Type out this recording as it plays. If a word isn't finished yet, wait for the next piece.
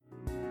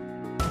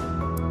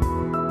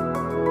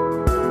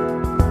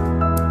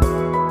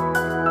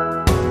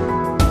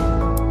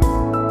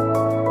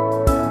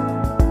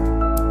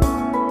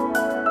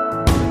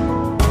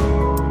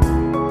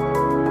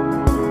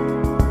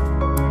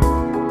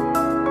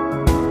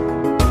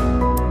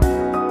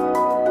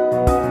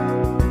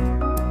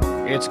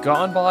It's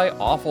gone by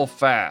awful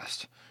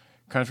fast.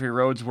 Country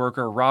roads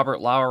worker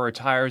Robert Lauer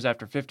retires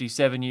after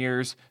 57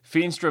 years.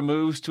 Feenstra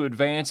moves to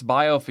advance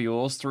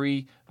biofuels,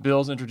 3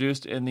 bills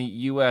introduced in the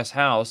U.S.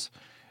 House.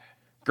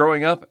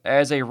 Growing up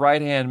as a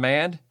right-hand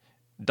man,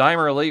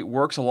 Deimerle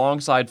works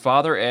alongside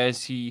father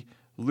as he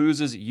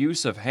loses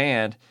use of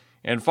hand.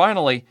 And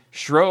finally,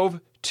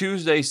 Shrove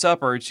Tuesday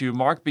supper to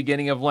mark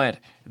beginning of Lent.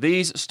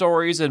 These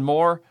stories and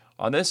more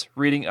on this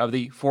reading of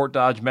the Fort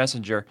Dodge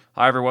Messenger.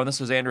 Hi, everyone. This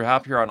is Andrew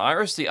Hopp here on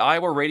Iris, the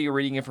Iowa Radio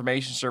Reading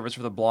Information Service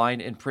for the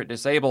blind and print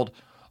disabled.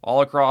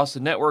 All across the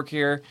network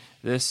here,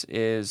 this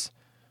is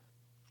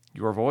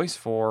your voice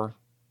for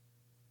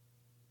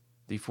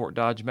the Fort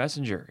Dodge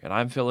Messenger, and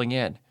I'm filling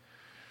in.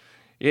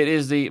 It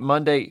is the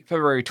Monday,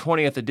 February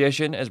 20th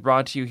edition, as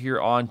brought to you here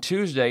on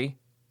Tuesday,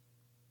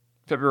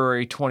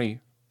 February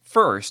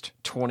 21st,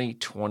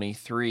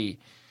 2023.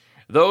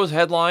 Those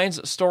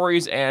headlines,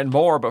 stories, and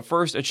more, but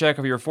first a check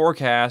of your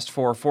forecast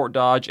for Fort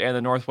Dodge and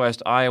the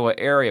northwest Iowa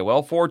area.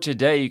 Well, for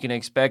today, you can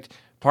expect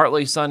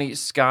partly sunny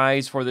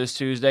skies for this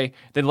Tuesday.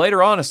 Then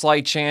later on, a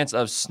slight chance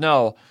of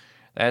snow.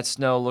 That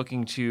snow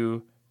looking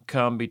to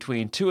come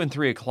between 2 and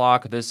 3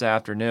 o'clock this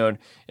afternoon.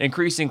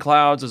 Increasing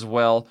clouds as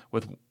well,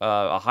 with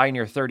a high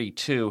near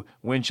 32,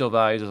 wind chill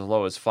values as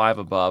low as 5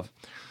 above.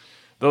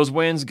 Those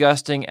winds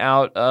gusting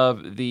out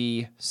of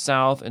the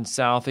south and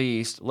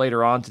southeast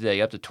later on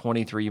today, up to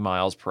 23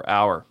 miles per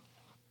hour.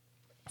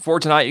 For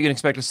tonight, you can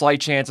expect a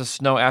slight chance of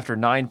snow after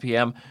 9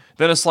 p.m.,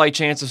 then a slight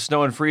chance of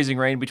snow and freezing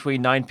rain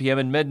between 9 p.m.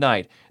 and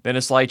midnight, then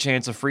a slight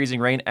chance of freezing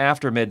rain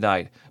after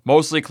midnight.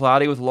 Mostly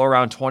cloudy with a low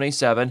around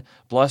 27,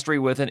 blustery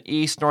with an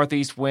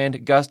east-northeast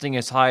wind gusting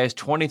as high as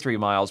 23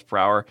 miles per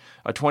hour,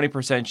 a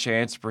 20%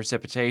 chance of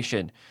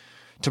precipitation.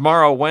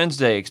 Tomorrow,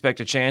 Wednesday, expect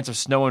a chance of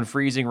snow and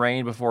freezing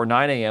rain before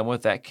 9 a.m.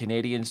 with that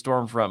Canadian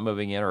storm front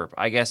moving in, or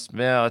I guess,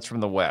 it's from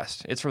the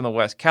west. It's from the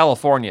west.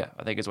 California,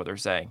 I think is what they're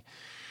saying.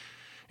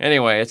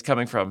 Anyway, it's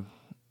coming from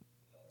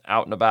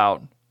out and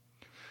about.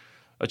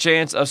 A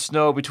chance of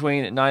snow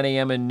between 9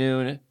 a.m. and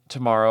noon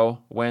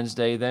tomorrow,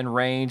 Wednesday, then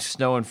rain,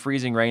 snow, and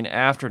freezing rain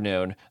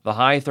afternoon. The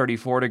high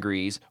 34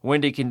 degrees.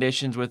 Windy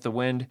conditions with the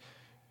wind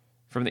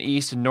from the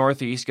east and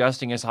northeast,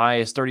 gusting as high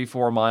as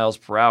 34 miles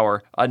per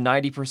hour, a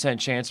 90%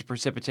 chance of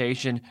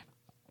precipitation.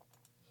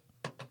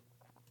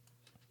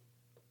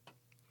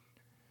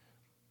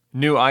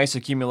 New ice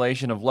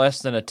accumulation of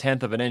less than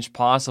 1/10 of an inch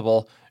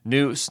possible.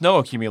 New snow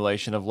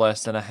accumulation of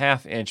less than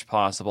 1/2 inch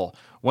possible.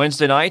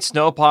 Wednesday night,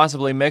 snow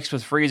possibly mixed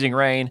with freezing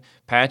rain.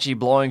 Patchy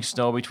blowing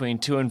snow between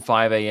 2 and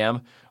 5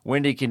 a.m.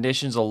 Windy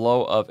conditions, a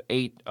low of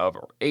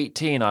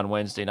 18 on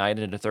Wednesday night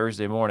into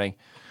Thursday morning.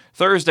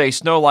 Thursday,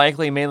 snow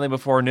likely mainly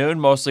before noon,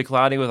 mostly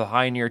cloudy with a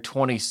high near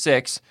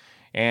 26.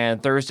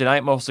 And Thursday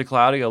night, mostly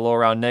cloudy, a low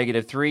around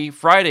 -3.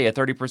 Friday, a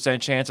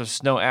 30% chance of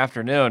snow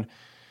afternoon,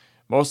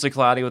 mostly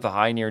cloudy with a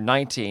high near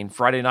 19.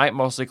 Friday night,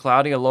 mostly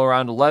cloudy, a low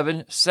around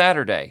 11.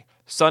 Saturday,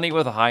 sunny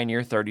with a high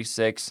near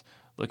 36.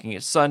 Looking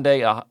at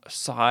Sunday, a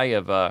high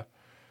of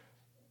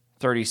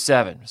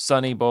 37.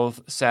 Sunny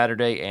both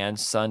Saturday and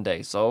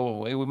Sunday.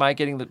 So we might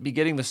be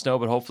getting the snow,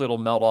 but hopefully it'll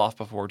melt off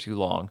before too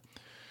long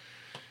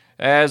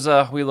as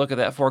we look at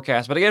that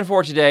forecast. But again,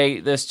 for today,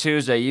 this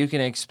Tuesday, you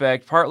can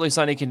expect partly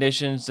sunny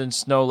conditions and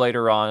snow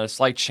later on, a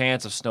slight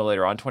chance of snow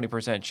later on,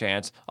 20%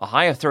 chance, a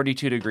high of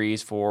 32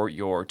 degrees for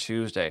your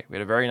Tuesday. We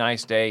had a very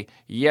nice day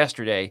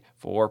yesterday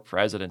for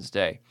President's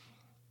Day.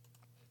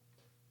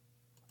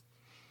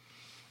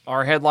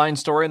 Our headline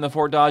story in the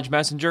Fort Dodge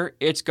Messenger,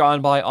 it's gone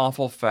by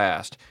awful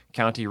fast.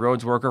 County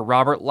roads worker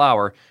Robert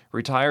Lauer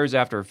retires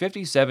after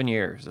 57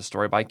 years. A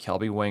story by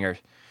Kelby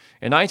Wingert.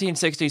 In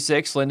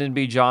 1966, Lyndon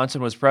B.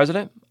 Johnson was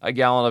president. A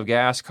gallon of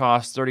gas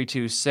cost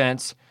 32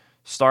 cents.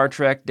 Star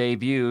Trek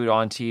debuted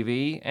on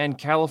TV, and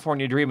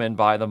California Dreamin'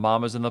 by the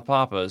Mamas and the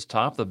Papas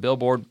topped the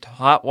Billboard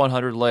Hot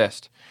 100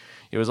 list.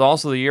 It was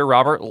also the year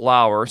Robert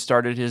Lauer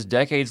started his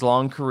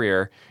decades-long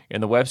career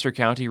in the Webster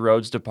County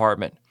Roads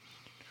Department.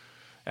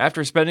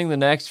 After spending the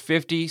next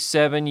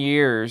 57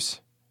 years,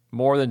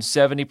 more than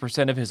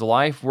 70% of his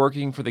life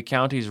working for the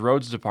county's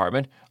roads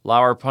department,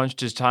 Lauer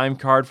punched his time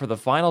card for the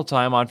final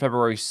time on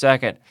February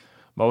 2nd.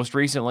 Most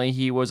recently,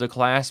 he was a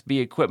Class B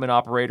equipment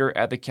operator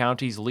at the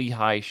county's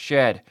Lehigh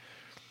shed.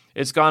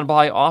 It's gone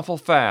by awful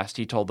fast,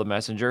 he told the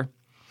Messenger.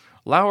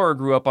 Lauer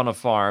grew up on a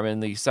farm in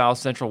the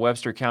south-central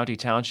Webster County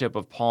township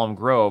of Palm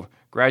Grove,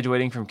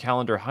 graduating from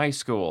Callender High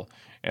School.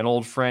 An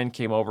old friend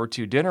came over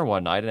to dinner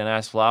one night and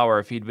asked Lauer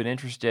if he'd be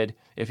interested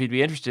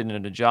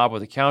in a job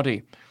with the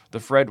county. The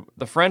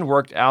friend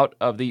worked out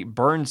of the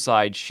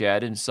Burnside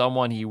shed, and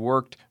someone he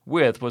worked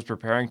with was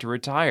preparing to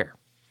retire.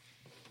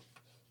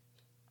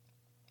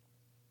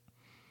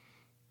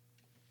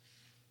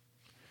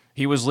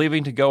 He was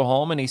leaving to go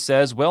home, and he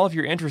says, "Well, if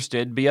you're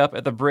interested, be up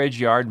at the bridge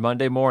yard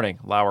Monday morning,"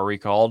 Lauer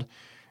recalled.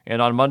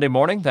 And on Monday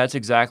morning, that's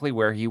exactly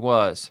where he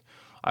was.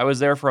 "I was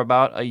there for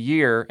about a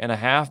year and a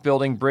half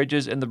building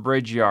bridges in the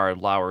bridge yard,"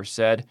 Lauer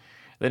said.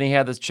 Then he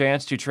had the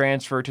chance to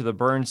transfer to the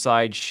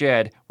Burnside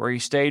shed, where he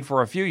stayed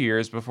for a few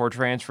years before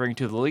transferring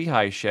to the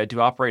Lehigh shed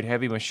to operate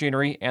heavy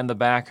machinery and the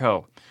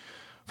backhoe.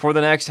 For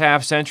the next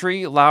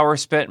half-century, Lauer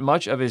spent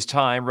much of his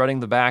time running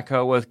the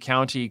backhoe with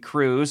county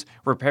crews,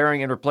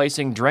 repairing and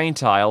replacing drain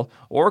tile,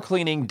 or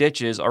cleaning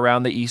ditches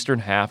around the eastern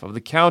half of the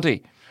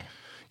county.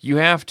 You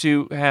have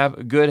to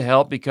have good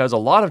help because a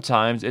lot of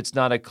times it's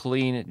not a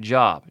clean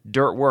job.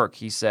 Dirt work,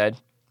 he said.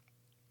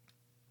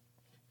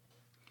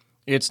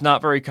 It's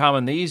not very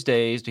common these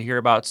days to hear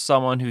about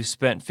someone who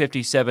spent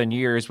 57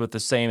 years with the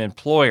same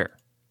employer.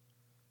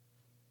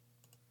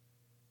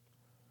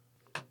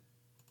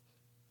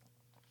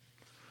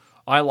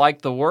 I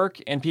liked the work,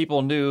 and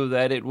people knew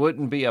that it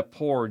wouldn't be a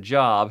poor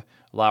job,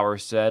 Lauer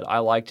said. I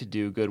like to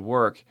do good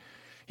work.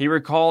 He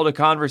recalled a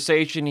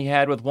conversation he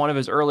had with one of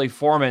his early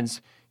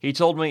foremans. He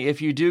told me,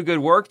 if you do good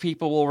work,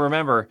 people will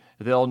remember.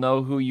 They'll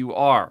know who you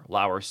are,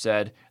 Lauer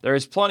said. There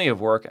is plenty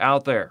of work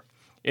out there.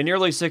 In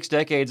nearly 6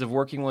 decades of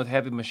working with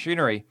heavy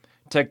machinery,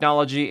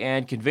 technology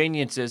and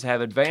conveniences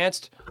have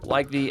advanced,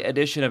 like the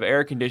addition of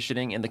air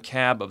conditioning in the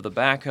cab of the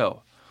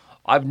backhoe.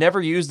 I've never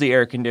used the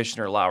air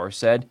conditioner, Lauer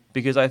said,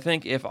 because I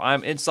think if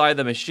I'm inside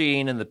the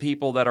machine and the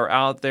people that are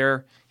out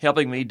there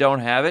helping me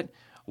don't have it,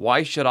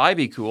 why should I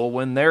be cool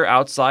when they're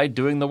outside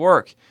doing the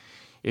work?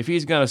 If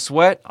he's going to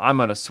sweat, I'm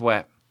going to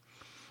sweat.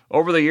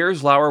 Over the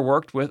years, Lauer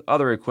worked with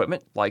other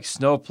equipment like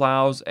snow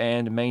plows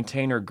and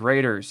maintainer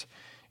graders.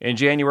 In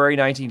January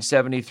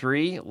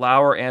 1973,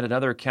 Lauer and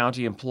another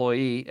county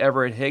employee,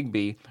 Everett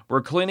Higby,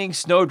 were cleaning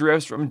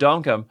snowdrifts from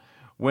Duncombe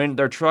when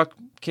their truck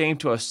came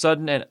to a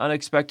sudden and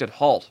unexpected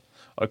halt.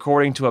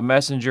 According to a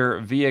messenger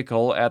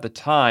vehicle at the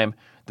time,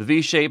 the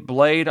V-shaped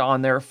blade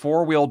on their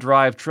four-wheel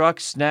drive truck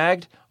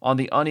snagged on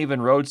the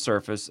uneven road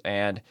surface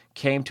and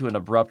came to an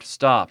abrupt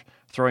stop,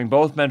 throwing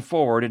both men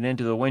forward and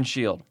into the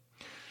windshield.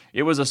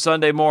 It was a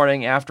Sunday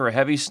morning after a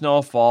heavy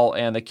snowfall,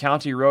 and the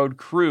county road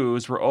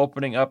crews were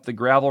opening up the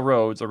gravel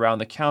roads around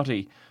the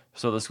county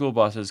so the school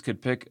buses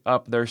could pick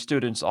up their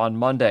students on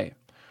Monday.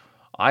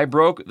 I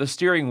broke the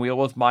steering wheel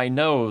with my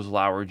nose,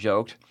 Lauer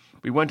joked.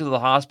 We went to the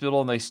hospital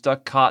and they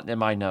stuck cotton in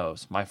my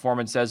nose. My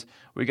foreman says,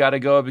 we got to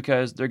go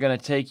because they're going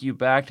to take you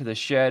back to the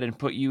shed and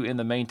put you in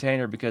the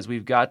maintainer because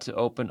we've got to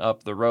open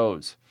up the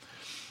roads.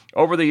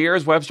 Over the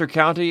years, Webster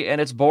County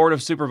and its board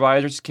of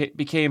supervisors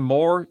became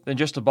more than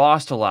just a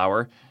boss to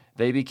Lauer.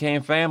 They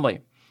became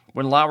family.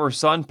 When Lauer's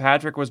son,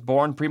 Patrick, was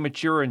born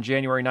premature in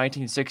January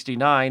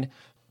 1969,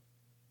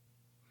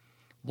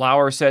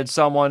 Lauer said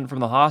someone from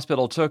the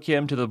hospital took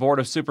him to the board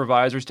of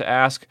supervisors to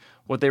ask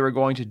what they were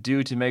going to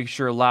do to make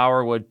sure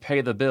Lauer would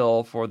pay the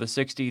bill for the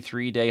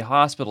 63-day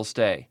hospital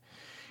stay.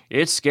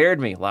 It scared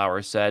me,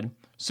 Lauer said.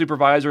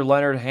 Supervisor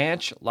Leonard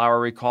Hanch, Lauer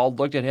recalled,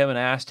 looked at him and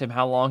asked him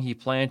how long he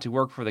planned to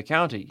work for the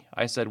county.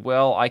 I said,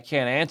 well, I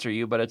can't answer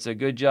you, but it's a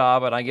good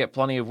job and I get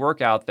plenty of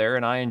work out there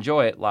and I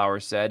enjoy it,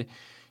 Lauer said.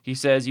 He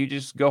says, you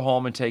just go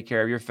home and take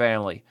care of your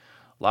family.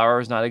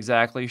 Lauer is not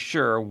exactly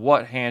sure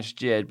what Hanch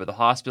did, but the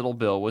hospital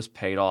bill was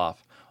paid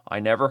off. I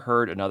never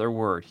heard another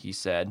word, he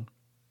said.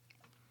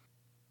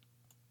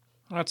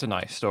 That's a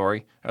nice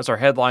story. That's our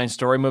headline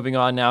story. Moving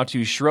on now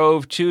to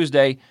Shrove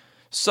Tuesday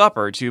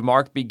Supper to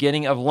mark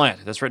beginning of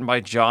Lent. That's written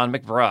by John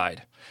McBride.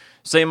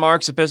 St.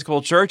 Mark's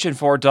Episcopal Church in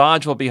Fort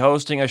Dodge will be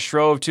hosting a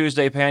Shrove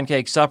Tuesday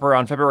pancake supper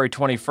on February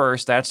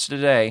 21st. That's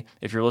today,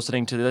 if you're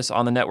listening to this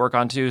on the network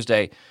on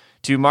Tuesday,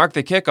 to mark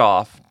the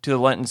kickoff to the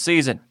Lenten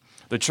season.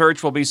 The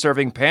church will be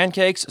serving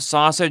pancakes,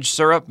 sausage,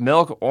 syrup,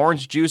 milk,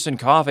 orange juice, and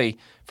coffee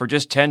for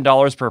just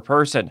 $10 per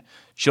person.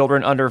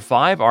 Children under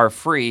 5 are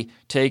free.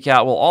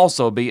 Takeout will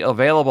also be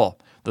available.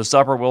 The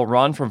supper will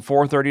run from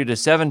 4:30 to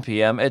 7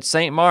 p.m. at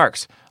St.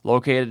 Mark's,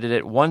 located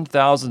at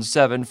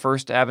 1007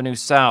 First Avenue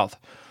South.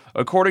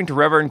 According to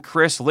Reverend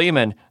Chris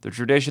Lehman, the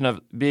tradition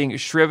of being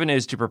shriven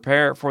is to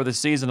prepare for the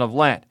season of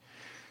Lent.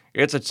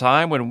 It's a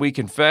time when we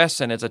confess,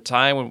 and it's a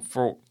time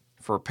for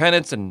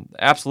penance and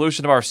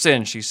absolution of our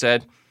sins, she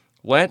said.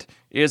 Lent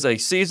is a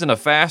season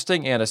of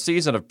fasting and a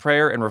season of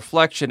prayer and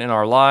reflection in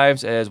our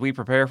lives as we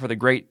prepare for the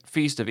great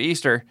feast of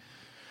Easter.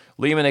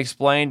 Lehman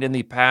explained in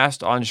the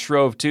past on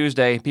Shrove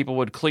Tuesday, people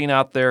would clean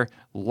out their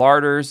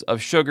larders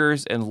of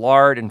sugars and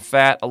lard and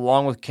fat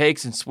along with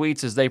cakes and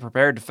sweets as they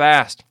prepared to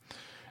fast.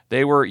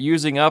 They were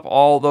using up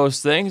all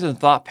those things and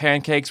thought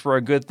pancakes were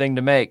a good thing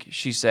to make,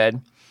 she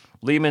said.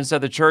 Lehman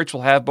said the church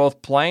will have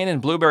both plain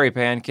and blueberry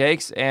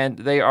pancakes, and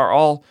they are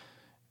all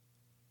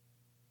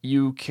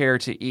you care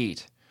to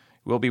eat.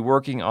 We'll be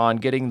working on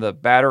getting the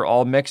batter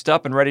all mixed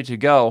up and ready to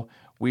go.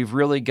 We've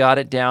really got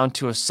it down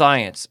to a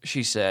science,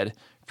 she said.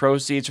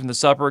 Proceeds from the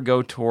supper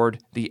go toward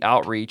the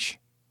outreach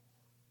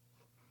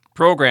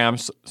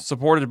programs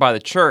supported by the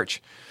church.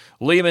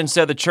 Lehman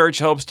said the church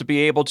hopes to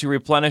be able to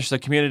replenish the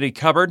community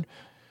cupboard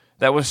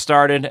that was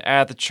started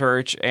at the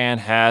church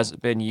and has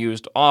been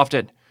used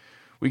often.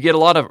 We get a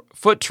lot of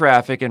foot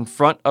traffic in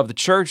front of the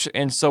church,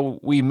 and so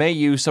we may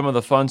use some of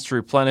the funds to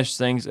replenish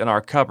things in our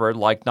cupboard,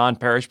 like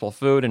non-perishable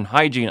food and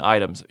hygiene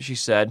items, she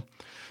said.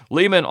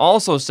 Lehman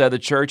also said the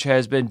church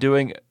has been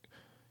doing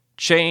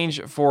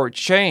Change for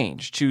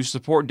Change to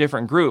support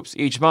different groups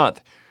each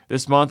month.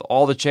 This month,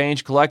 all the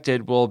change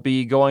collected will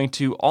be going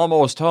to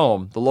Almost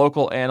Home, the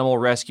local animal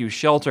rescue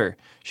shelter.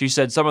 She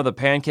said some of the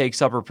pancake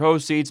supper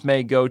proceeds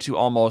may go to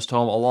Almost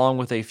Home along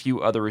with a few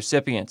other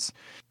recipients.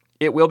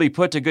 It will be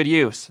put to good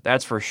use,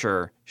 that's for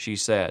sure, she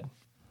said.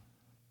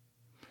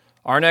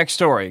 Our next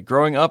story,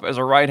 growing up as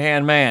a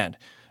right-hand man.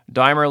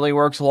 Deimerle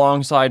works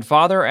alongside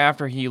father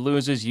after he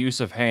loses use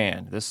of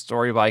hand. This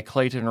story by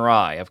Clayton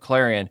Rye of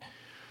Clarion.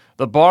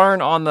 The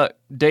barn on the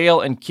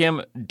Dale and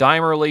Kim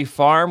Deimerle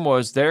farm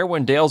was there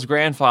when Dale's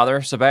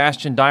grandfather,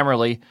 Sebastian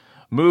Deimerle,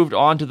 moved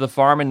onto the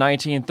farm in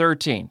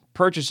 1913,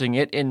 purchasing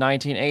it in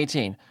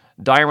 1918.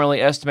 Deimerle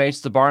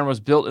estimates the barn was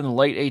built in the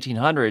late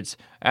 1800s,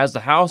 as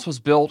the house was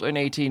built in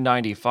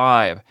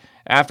 1895.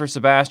 After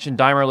Sebastian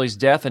Deimerle's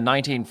death in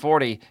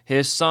 1940,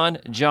 his son,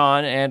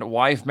 John, and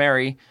wife,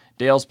 Mary,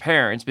 Dale's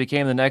parents,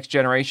 became the next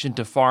generation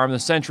to farm the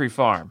Century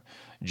Farm.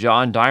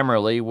 John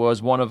Deimerle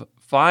was one of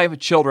 5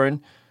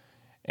 children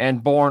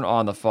and born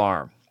on the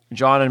farm.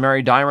 John and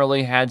Mary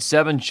Deimerle had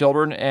 7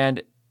 children,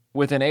 and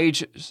with an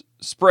age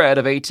spread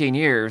of 18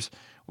 years,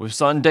 with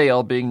son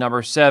Dale being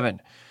number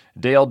 7.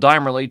 Dale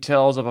Deimerle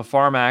tells of a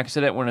farm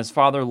accident when his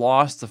father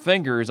lost the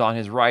fingers on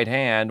his right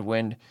hand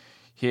when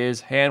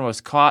his hand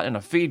was caught in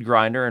a feed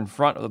grinder in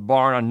front of the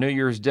barn on New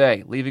Year's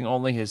Day, leaving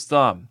only his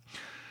thumb.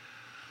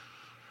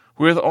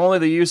 With only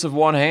the use of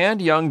one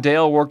hand, young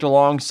Dale worked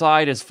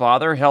alongside his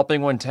father,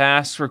 helping when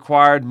tasks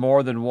required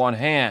more than one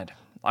hand.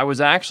 I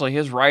was actually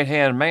his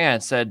right-hand man,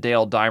 said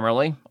Dale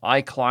Deimerle.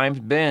 I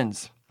climbed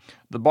bins.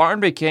 The barn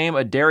became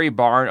a dairy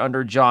barn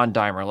under John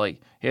Deimerle.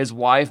 His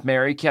wife,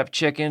 Mary, kept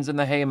chickens in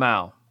the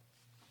haymow.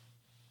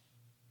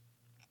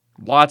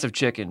 Lots of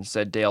chickens,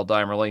 said Dale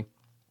Deimerle.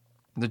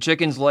 The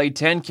chickens laid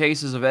 10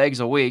 cases of eggs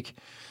a week.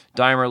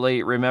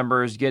 Deimerle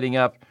remembers getting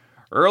up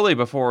early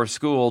before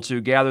school to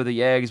gather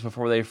the eggs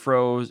before they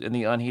froze in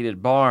the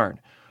unheated barn.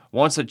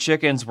 Once the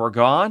chickens were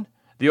gone,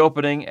 the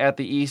opening at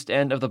the east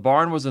end of the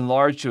barn was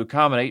enlarged to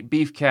accommodate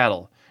beef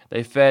cattle.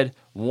 They fed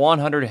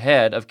 100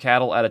 head of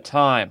cattle at a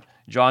time.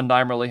 John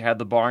Deimerle had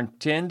the barn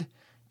tinned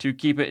to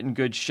keep it in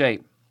good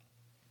shape.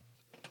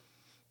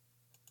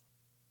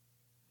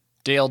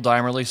 Dale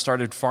Deimerle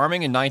started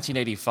farming in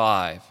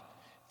 1985.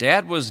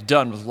 Dad was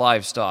done with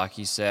livestock,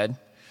 he said.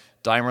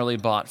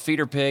 Deimerle bought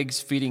feeder pigs,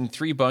 feeding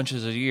 3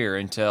 bunches a year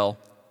until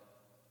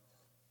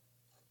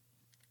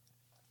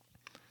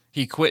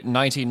he quit in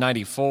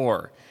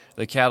 1994.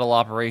 The cattle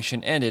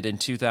operation ended in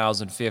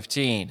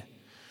 2015.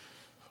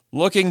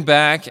 Looking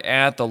back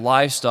at the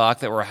livestock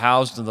that were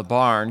housed in the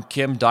barn,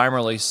 Kim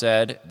Deimerle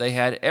said they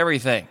had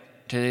everything.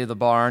 Today the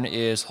barn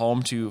is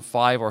home to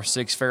 5 or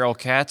 6 feral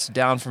cats,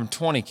 down from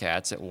 20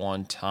 cats at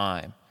one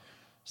time.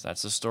 So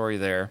that's the story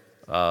there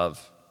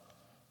of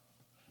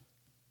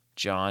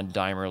John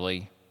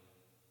Deimerle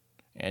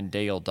and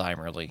Dale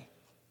Deimerle.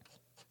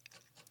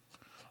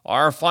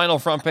 Our final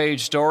front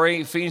page story,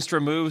 Feenstra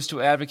moves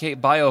to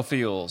advocate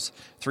biofuels.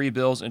 3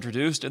 bills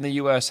introduced in the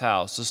U.S.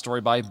 House. A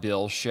story by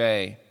Bill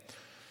Shea.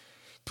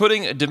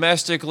 Putting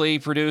domestically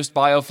produced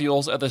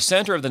biofuels at the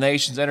center of the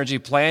nation's energy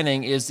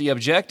planning is the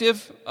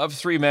objective of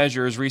 3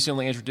 measures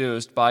recently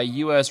introduced by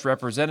U.S.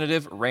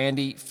 Representative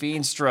Randy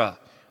Feenstra.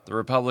 The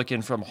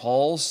Republican from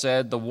Hull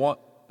said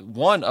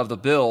one of the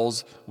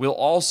bills will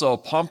also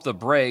pump the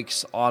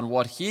brakes on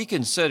what he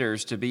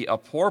considers to be a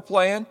poor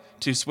plan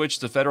to switch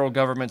the federal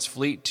government's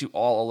fleet to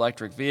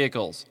all-electric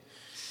vehicles.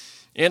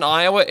 In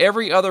Iowa,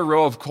 every other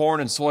row of corn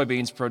and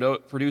soybeans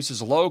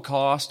produces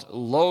low-cost,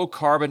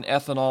 low-carbon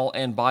ethanol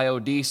and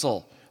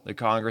biodiesel, the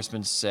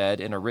congressman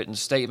said in a written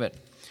statement.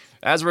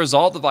 As a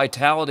result, the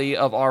vitality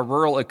of our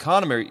rural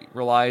economy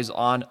relies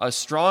on a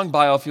strong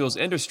biofuels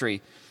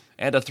industry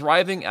and a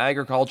thriving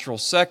agricultural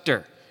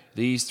sector.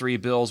 These 3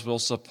 bills will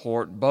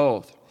support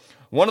both.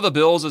 One of the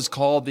bills is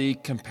called the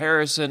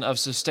Comparison of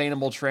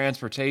Sustainable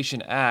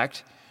Transportation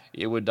Act.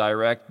 It would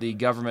direct the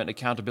Government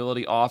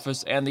Accountability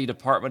Office and the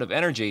Department of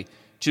Energy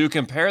to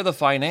compare the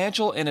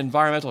financial and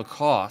environmental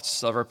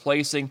costs of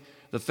replacing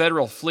the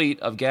federal fleet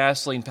of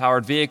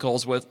gasoline-powered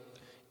vehicles with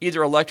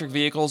either electric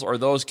vehicles or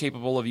those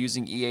capable of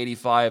using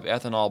E85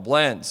 ethanol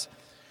blends.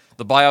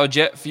 The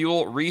Biojet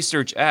Fuel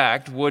Research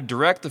Act would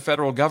direct the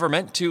federal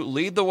government to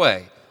lead the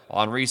way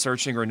on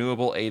researching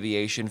renewable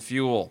aviation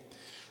fuel.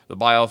 The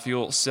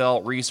Biofuel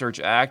Cell Research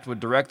Act would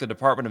direct the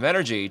Department of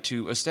Energy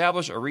to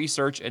establish a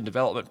research and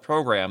development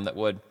program that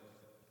would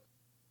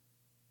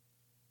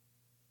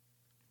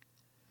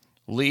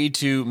lead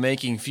to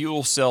making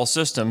fuel cell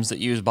systems that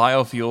use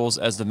biofuels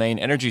as the main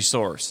energy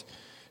source.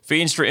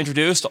 Feenstra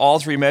introduced all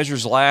 3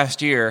 measures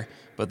last year,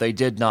 but they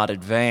did not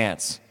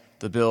advance.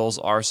 The bills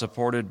are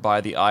supported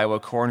by the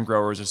Iowa Corn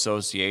Growers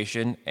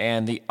Association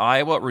and the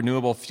Iowa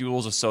Renewable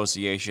Fuels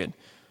Association.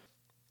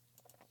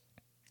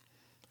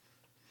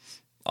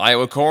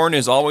 Iowa Corn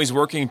is always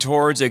working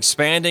towards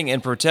expanding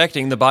and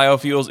protecting the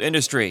biofuels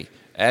industry,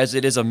 as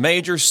it is a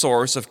major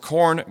source of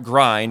corn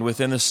grind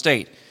within the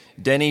state.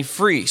 Denny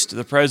Friest,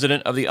 the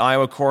president of the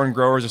Iowa Corn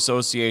Growers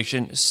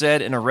Association,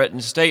 said in a written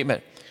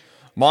statement.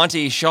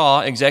 Monty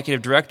Shaw,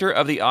 executive director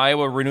of the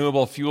Iowa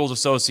Renewable Fuels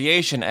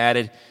Association,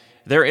 added,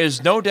 There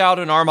is no doubt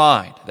in our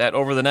mind that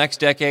over the next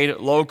decade,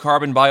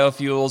 low-carbon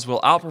biofuels will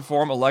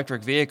outperform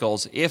electric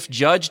vehicles if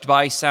judged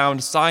by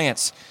sound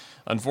science.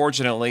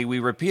 Unfortunately, we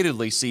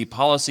repeatedly see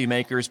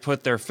policymakers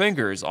put their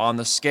fingers on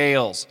the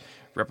scales.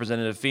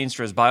 Representative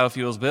Feenstra's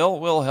biofuels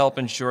bill will help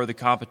ensure the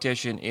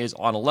competition is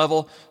on a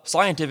level,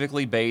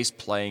 scientifically based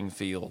playing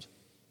field.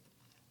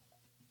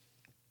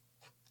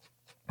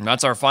 And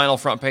that's our final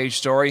front page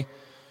story.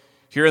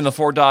 Here in the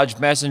Fort Dodge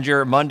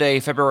Messenger,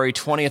 Monday, February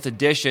 20th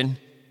edition.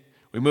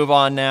 We move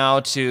on now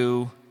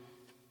to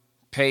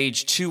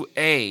page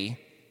 2A,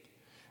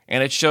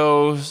 and it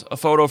shows a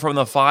photo from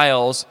the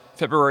files,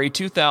 February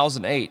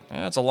 2008.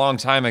 That's a long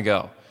time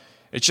ago.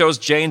 It shows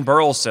Jane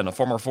Burleson, a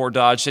former Fort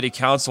Dodge City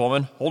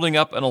Councilwoman, holding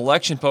up an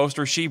election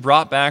poster she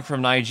brought back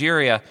from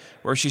Nigeria,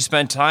 where she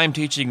spent time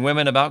teaching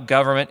women about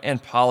government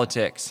and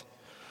politics.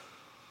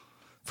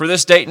 For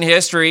this date in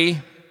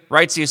history,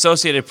 writes the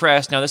Associated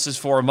Press, now this is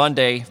for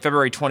Monday,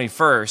 February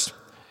 21st,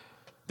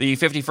 the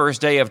 51st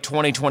day of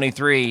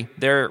 2023,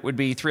 there would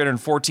be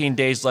 314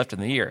 days left in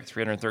the year.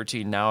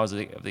 313 now is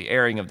the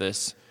airing of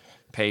this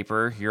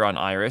paper here on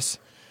IRIS.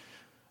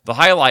 The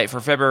highlight for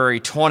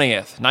February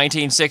 20th,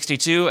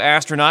 1962,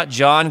 astronaut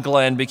John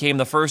Glenn became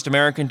the first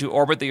American to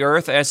orbit the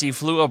Earth as he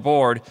flew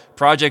aboard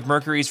Project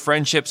Mercury's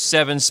Friendship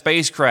 7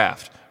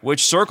 spacecraft,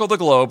 which circled the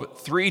globe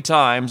 3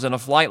 times in a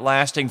flight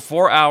lasting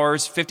 4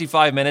 hours,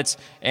 55 minutes,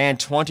 and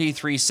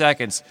 23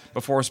 seconds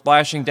before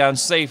splashing down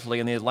safely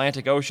in the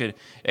Atlantic Ocean,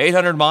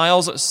 800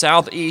 miles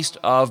southeast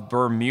of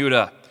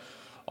Bermuda.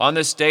 On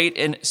this date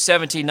in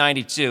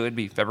 1792, it'd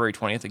be February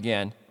 20th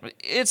again.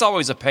 It's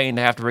always a pain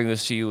to have to bring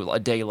this to you a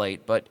day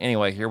late, but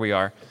anyway, here we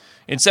are.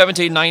 In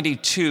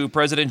 1792,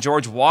 President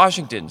George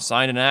Washington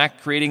signed an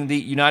act creating the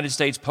United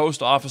States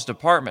Post Office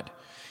Department.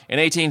 In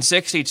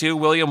 1862,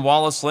 William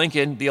Wallace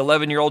Lincoln, the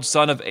 11-year-old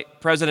son of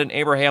President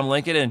Abraham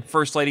Lincoln and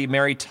First Lady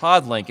Mary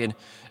Todd Lincoln,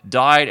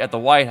 died at the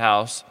White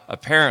House,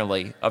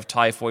 apparently of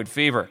typhoid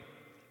fever.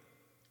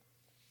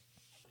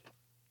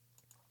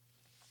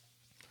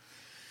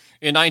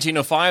 In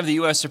 1905, the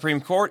U.S.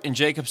 Supreme Court in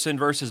Jacobson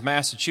v.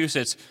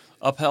 Massachusetts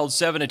upheld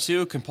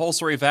 7-2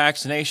 compulsory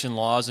vaccination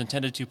laws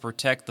intended to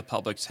protect the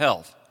public's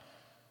health.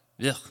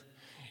 Ugh.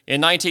 In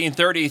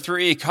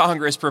 1933,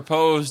 Congress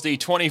proposed the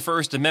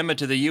 21st Amendment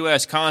to the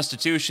U.S.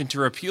 Constitution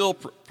to repeal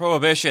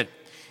prohibition.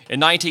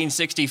 In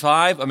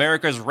 1965,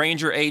 America's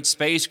Ranger 8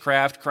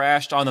 spacecraft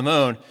crashed on the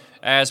moon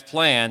as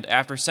planned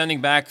after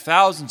sending back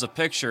thousands of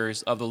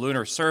pictures of the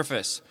lunar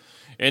surface.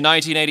 In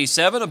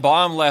 1987, a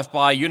bomb left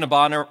by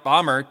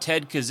Unabomber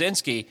Ted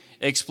Kaczynski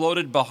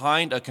exploded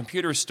behind a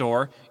computer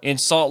store in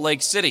Salt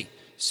Lake City,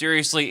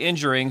 seriously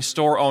injuring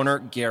store owner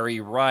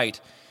Gary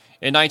Wright.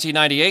 In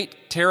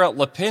 1998, Tara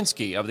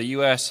Lipinski of the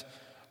U.S.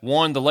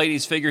 won the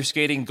ladies' figure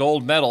skating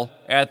gold medal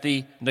at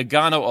the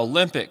Nagano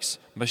Olympics.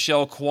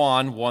 Michelle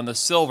Kwan won the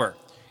silver.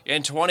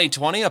 In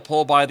 2020, a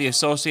poll by the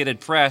Associated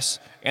Press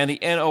and the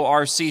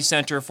NORC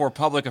Center for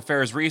Public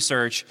Affairs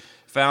Research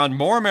found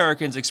more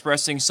Americans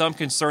expressing some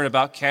concern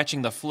about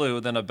catching the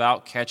flu than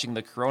about catching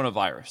the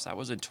coronavirus. That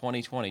was in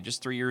 2020,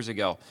 just 3 years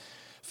ago.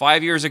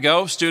 5 years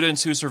ago,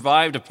 students who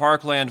survived a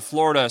Parkland,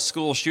 Florida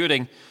school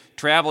shooting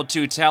traveled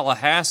to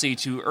Tallahassee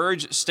to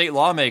urge state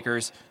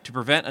lawmakers to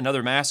prevent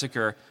another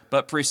massacre,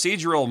 but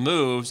procedural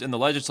moves in the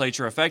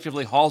legislature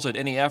effectively halted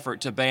any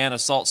effort to ban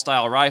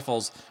assault-style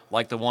rifles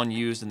like the one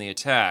used in the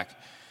attack.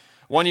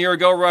 1 year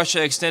ago,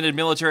 Russia extended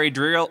military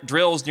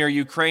drills near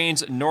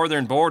Ukraine's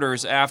northern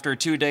borders after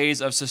 2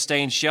 days of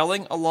sustained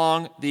shelling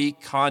along the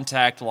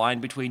contact line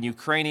between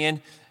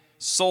Ukrainian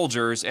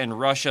soldiers and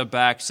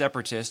Russia-backed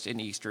separatists in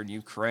eastern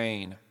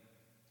Ukraine.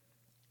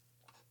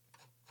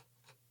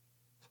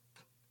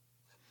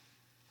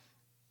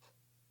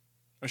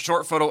 A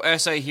short photo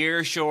essay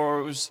here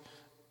shows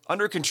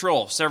under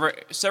control.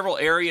 Several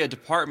area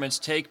departments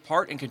take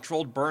part in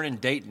controlled burn in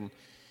Dayton.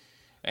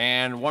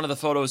 And one of the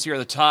photos here at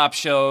the top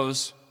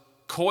shows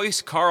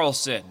Coyce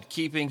Carlson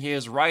keeping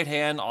his right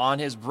hand on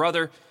his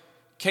brother,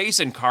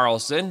 Kaysen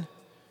Carlson,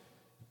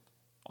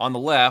 on the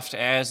left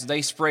as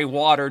they spray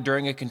water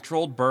during a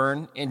controlled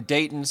burn in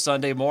Dayton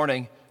Sunday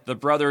morning. The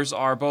brothers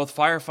are both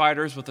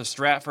firefighters with the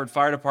Stratford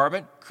Fire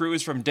Department.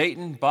 Crews from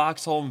Dayton,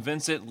 Boxholm,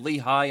 Vincent,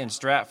 Lehigh, and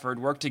Stratford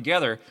worked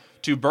together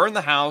to burn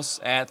the house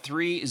at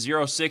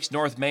 306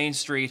 North Main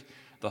Street.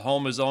 The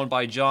home is owned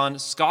by John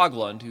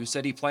Skoglund, who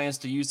said he plans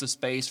to use the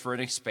space for an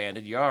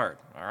expanded yard.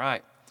 All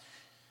right.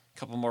 A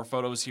couple more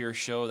photos here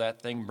show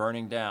that thing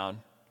burning down.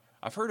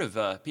 I've heard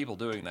of people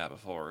doing that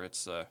before. It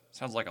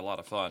sounds like a lot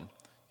of fun.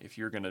 If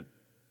you're going to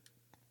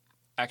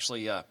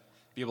actually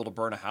be able to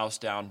burn a house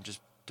down,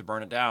 just to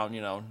burn it down,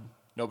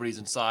 nobody's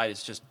inside.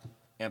 It's just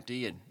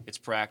empty, and it's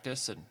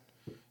practice. And,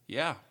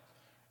 yeah.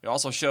 It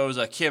also shows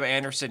Kim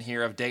Anderson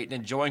here of Dayton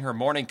enjoying her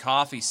morning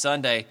coffee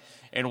Sunday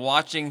and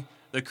watching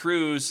the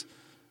crews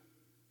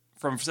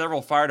from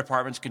several fire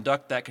departments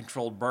conduct that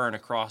controlled burn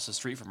across the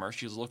street from her.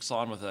 She looks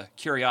on with a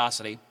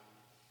curiosity.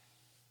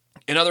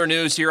 In other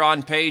news here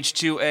on page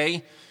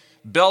 2A,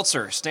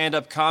 Belzer,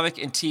 stand-up comic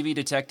and TV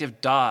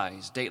detective,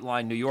 dies.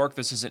 Dateline New York,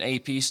 this is an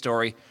AP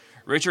story.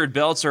 Richard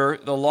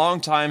Belzer, the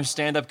longtime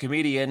stand-up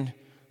comedian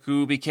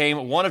who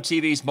became one of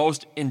TV's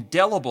most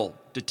indelible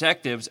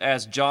detectives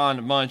as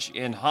John Munch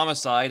in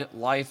Homicide,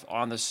 Life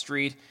on the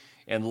Street,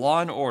 and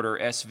Law & Order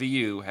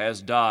SVU,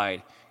 has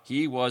died.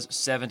 He was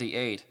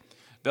 78.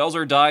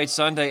 Belzer died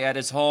Sunday at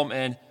his home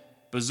in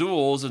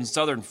Bazoules in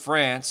southern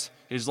France.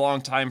 His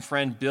longtime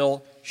friend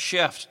Bill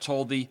Scheft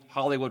told The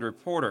Hollywood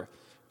Reporter.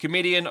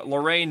 Comedian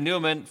Lorraine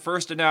Newman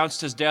first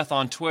announced his death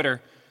on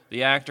Twitter.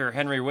 The actor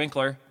Henry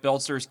Winkler,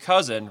 Belzer's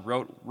cousin,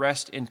 wrote,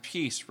 "Rest in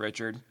peace,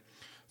 Richard."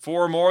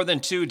 For more than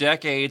 2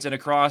 decades and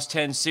across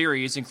 10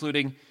 series,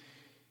 including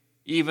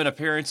even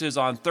appearances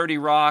on 30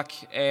 Rock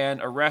and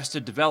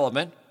Arrested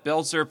Development,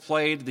 Belzer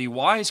played the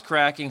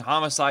wisecracking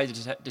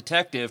homicide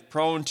detective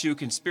prone to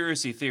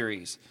conspiracy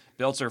theories.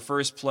 Belzer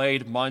first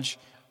played Munch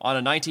on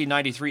a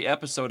 1993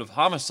 episode of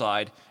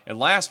Homicide and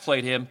last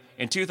played him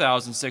in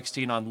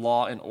 2016 on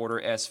Law & Order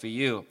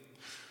SVU.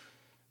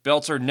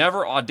 Belzer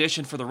never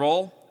auditioned for the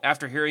role.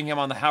 After hearing him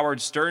on The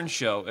Howard Stern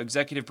Show,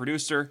 executive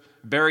producer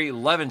Barry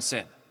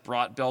Levinson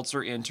brought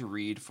Belzer in to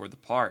read for the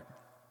part.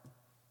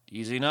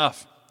 Easy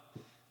enough.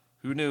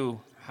 Who knew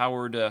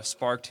Howard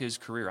sparked his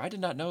career? I did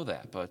not know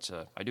that, but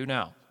I do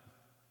now.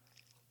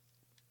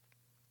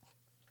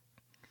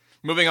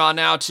 Moving on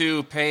now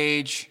to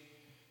page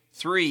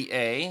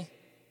 3A,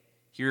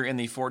 here in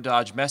the Fort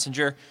Dodge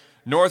Messenger.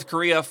 North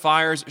Korea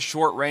fires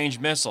short-range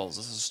missiles.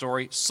 This is a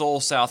story, Seoul,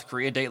 South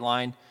Korea,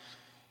 Dateline,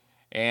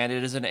 and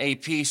it is an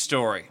AP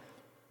story.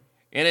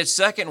 In its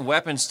second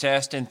weapons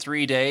test in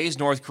 3 days,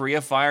 North Korea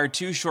fired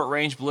 2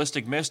 short-range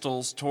ballistic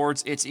missiles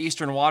towards its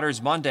eastern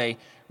waters Monday,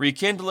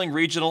 rekindling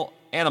regional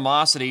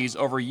animosities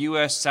over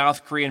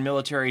U.S.-South Korean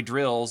military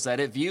drills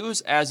that it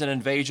views as an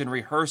invasion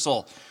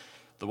rehearsal.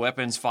 The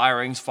weapons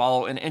firings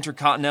follow an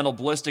intercontinental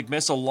ballistic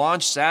missile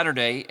launch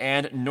Saturday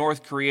and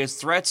North Korea's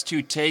threats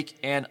to take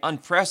an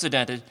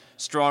unprecedented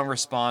strong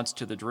response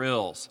to the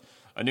drills.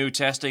 A new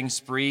testing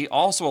spree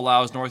also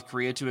allows North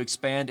Korea to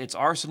expand its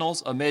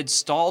arsenals amid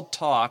stalled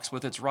talks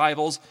with its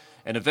rivals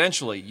and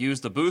eventually use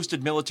the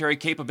boosted military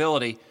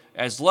capability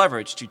as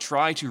leverage to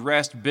try to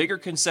wrest bigger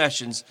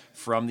concessions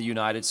from the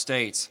United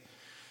States.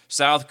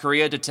 South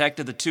Korea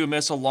detected the 2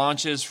 missile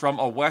launches from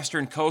a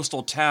western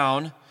coastal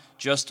town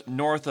just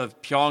north of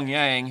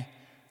Pyongyang,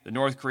 the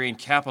North Korean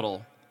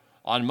capital,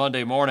 on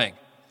Monday morning.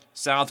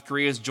 South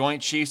Korea's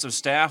Joint Chiefs of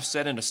Staff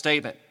said in a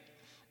statement,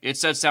 it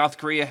said South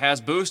Korea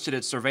has boosted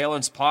its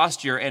surveillance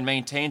posture and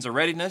maintains a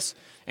readiness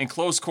and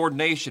close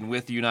coordination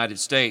with the United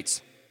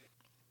States.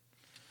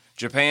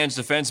 Japan's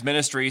defense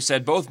ministry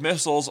said both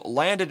missiles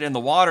landed in the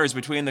waters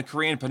between the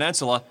Korean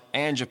peninsula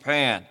and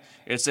Japan.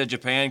 It said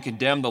Japan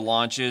condemned the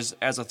launches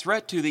as a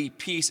threat to the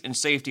peace and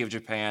safety of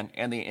Japan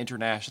and the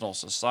international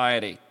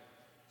society.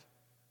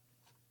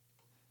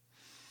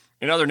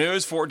 In other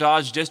news, Fort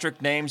Dodge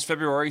District names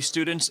February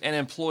Students and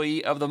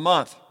Employee of the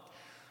Month.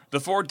 The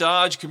Fort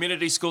Dodge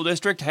Community School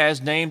District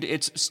has named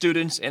its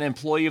Students and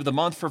Employee of the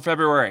Month for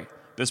February.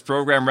 This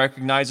program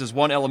recognizes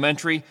 1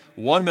 elementary,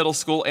 1 middle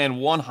school, and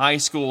 1 high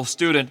school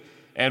student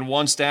and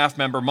 1 staff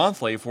member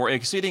monthly for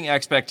exceeding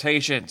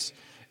expectations.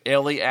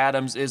 Ellie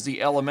Adams is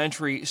the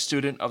Elementary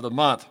Student of the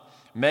Month.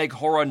 Meg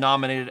Hora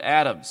nominated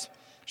Adams.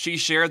 She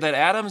shared that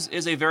Adams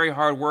is a very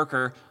hard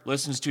worker,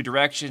 listens to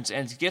directions,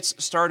 and gets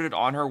started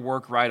on her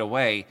work right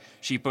away.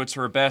 She puts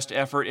her best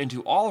effort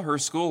into all her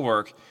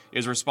schoolwork,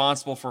 is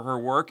responsible for her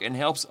work, and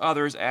helps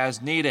others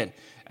as needed.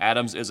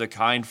 Adams is a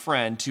kind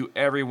friend to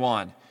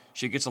everyone.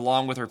 She gets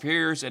along with her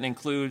peers and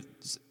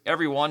includes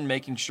everyone,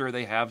 making sure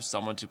they have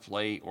someone to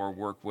play or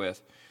work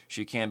with.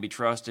 She can be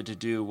trusted to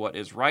do what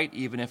is right,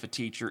 even if a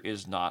teacher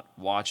is not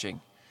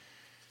watching.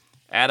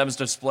 Adams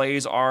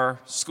displays our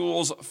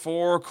school's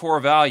 4 core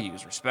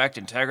values: respect,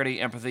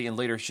 integrity, empathy, and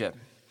leadership.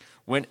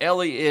 When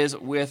Ellie is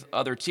with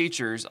other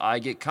teachers, I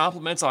get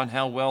compliments on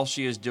how well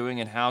she is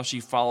doing and how she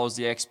follows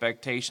the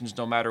expectations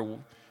no matter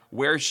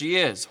where she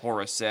is,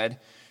 Horace said.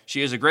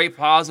 She is a great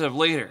positive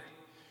leader.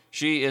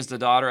 She is the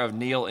daughter of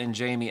Neil and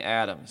Jamie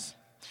Adams.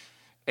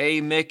 A.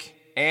 Mick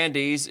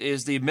Andes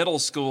is the Middle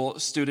School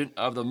Student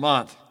of the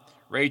Month.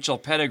 Rachel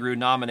Pettigrew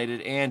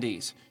nominated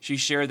Andes. She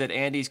shared that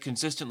Andes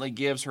consistently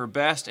gives her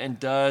best and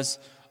does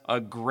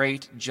a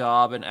great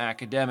job in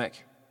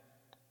academics.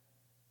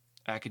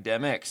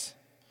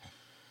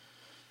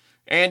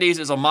 Andes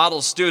is a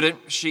model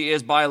student. She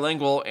is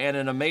bilingual and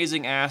an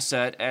amazing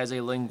asset as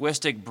a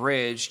linguistic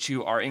bridge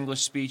to our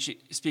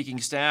English-speaking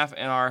staff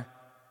and our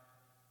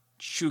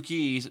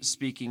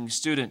Chuukese-speaking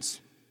students.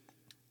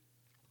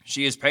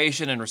 She is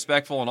patient and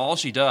respectful in all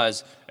she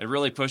does and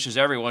really pushes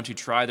everyone to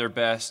try their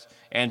best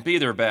and be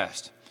their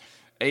best.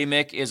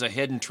 Amick is a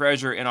hidden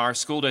treasure in our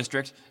school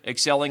district,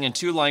 excelling in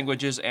 2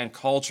 languages and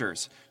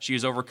cultures. She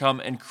has overcome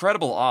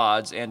incredible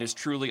odds and is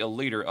truly a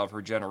leader of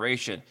her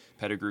generation,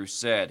 Pettigrew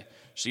said.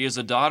 She is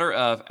the daughter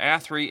of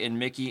Athri and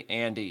Mickey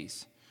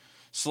Andes.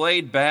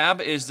 Slade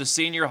Babb is the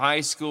Senior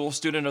High School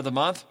Student of the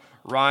Month.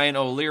 Ryan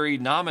O'Leary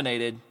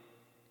nominated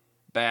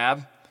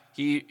Babb.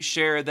 He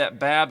shared that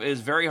Babb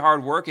is very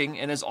hardworking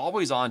and is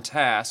always on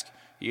task.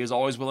 He is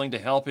always willing to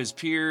help his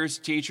peers,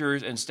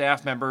 teachers, and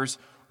staff members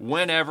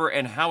whenever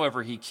and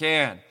however he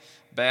can.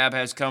 Bab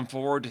has come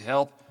forward to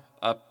help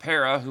a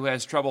para who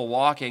has trouble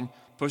walking,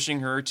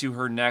 pushing her to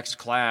her next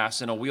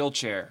class in a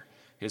wheelchair.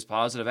 His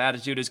positive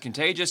attitude is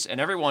contagious,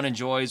 and everyone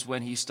enjoys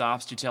when he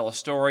stops to tell a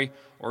story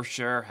or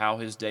share how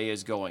his day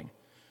is going.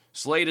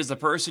 Slade is the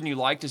person you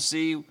like to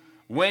see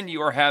when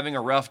you are having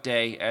a rough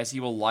day, as he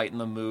will lighten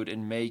the mood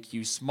and make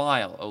you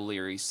smile,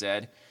 O'Leary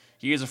said.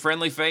 He is a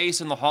friendly face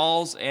in the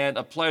halls and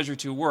a pleasure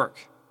to work.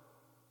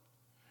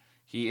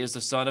 He is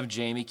the son of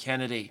Jamie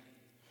Kennedy.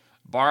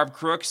 Barb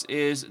Crooks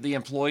is the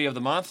Employee of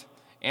the Month.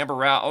 Amber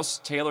Rouse,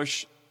 Taylor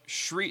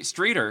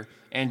Streeter,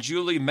 and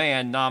Julie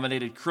Mann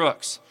nominated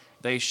Crooks.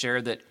 They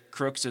shared that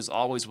Crooks is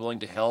always willing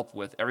to help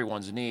with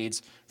everyone's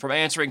needs, from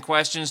answering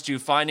questions to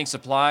finding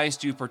supplies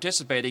to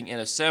participating in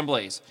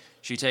assemblies.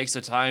 She takes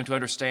the time to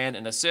understand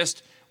and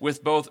assist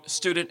with both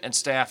student and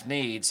staff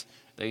needs.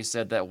 They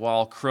said that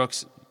while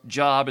Crooks'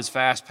 job is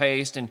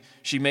fast-paced and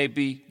she may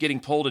be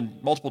getting pulled in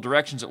multiple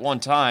directions at one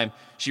time,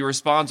 she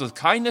responds with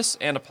kindness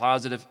and a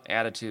positive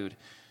attitude.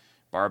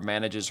 Barb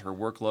manages her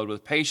workload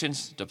with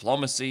patience,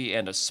 diplomacy,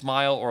 and a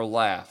smile or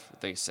laugh,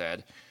 they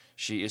said.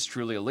 She is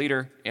truly a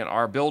leader in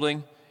our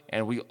building,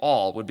 and we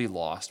all would be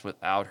lost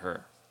without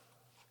her.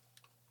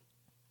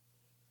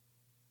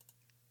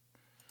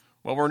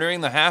 Well, we're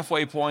nearing the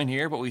halfway point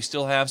here, but we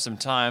still have some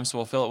time, so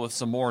we'll fill it with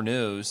some more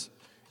news,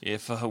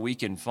 if we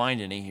can find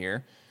any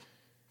here.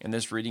 In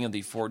this reading of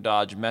the Fort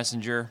Dodge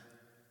Messenger,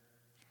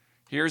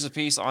 here's a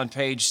piece on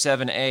page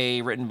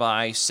 7A written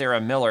by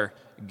Sarah Miller,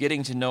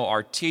 Getting to Know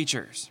Our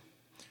Teachers.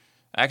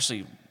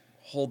 Actually,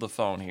 hold the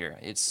phone here.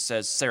 It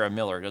says Sarah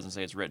Miller. It doesn't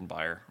say it's written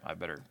by her. I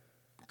better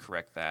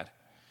correct that.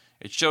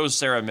 It shows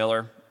Sarah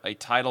Miller, a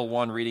Title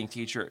I reading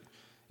teacher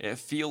at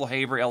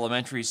Fieldhaver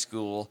Elementary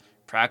School,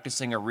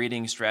 practicing a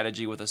reading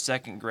strategy with a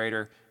second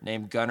grader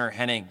named Gunnar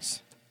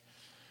Hennings.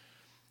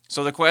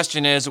 So the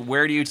question is,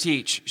 where do you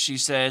teach? She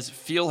says,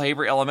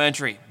 Fieldhaver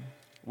Elementary.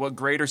 What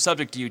grade or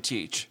subject do you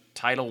teach?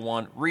 Title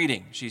I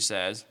reading, she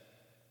says.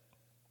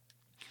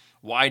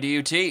 Why do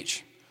you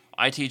teach?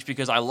 I teach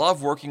because I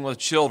love working with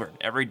children.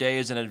 Every day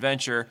is an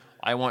adventure.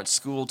 I want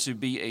school to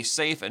be a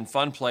safe and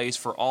fun place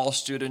for all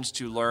students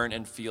to learn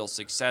and feel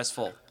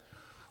successful.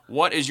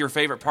 What is your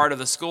favorite part of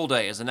the school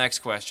day is the next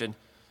question.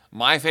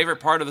 My favorite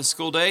part of the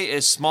school day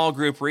is small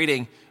group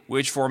reading,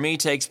 which for me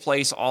takes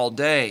place all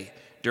day.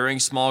 During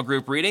small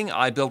group reading,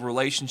 I build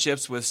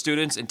relationships with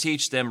students and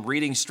teach them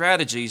reading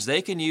strategies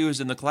they can use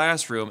in the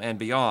classroom and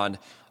beyond.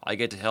 I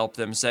get to help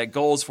them set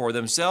goals for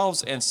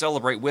themselves and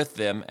celebrate with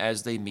them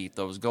as they meet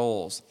those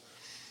goals.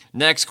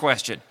 Next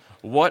question.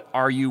 What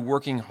are you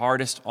working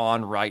hardest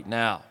on right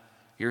now?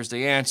 Here's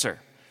the answer.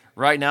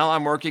 Right now,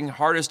 I'm working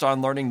hardest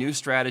on learning new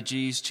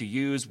strategies to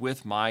use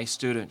with my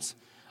students.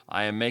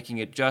 I am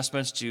making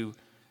adjustments to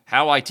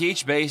how I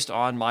teach based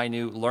on my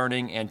new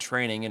learning and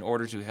training in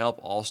order to help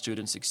all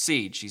students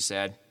succeed, she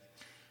said.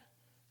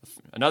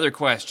 Another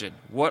question.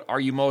 What are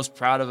you most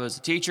proud of as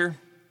a teacher?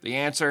 The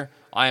answer,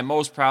 I am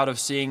most proud of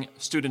seeing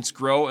students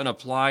grow and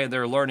apply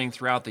their learning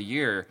throughout the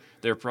year.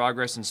 Their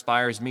progress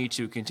inspires me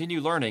to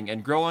continue learning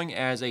and growing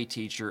as a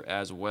teacher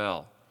as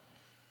well.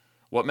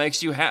 What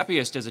makes you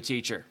happiest as a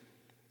teacher?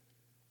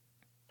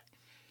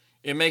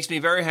 It makes me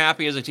very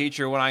happy as a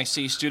teacher when I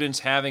see students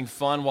having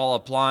fun while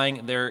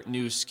applying their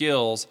new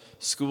skills.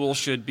 School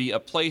should be a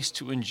place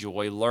to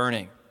enjoy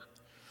learning.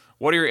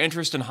 What are your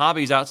interests and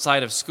hobbies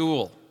outside of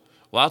school?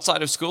 Well,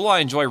 outside of school, I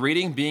enjoy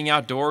reading, being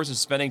outdoors, and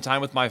spending time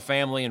with my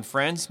family and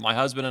friends. My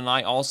husband and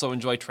I also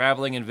enjoy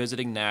traveling and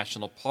visiting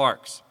national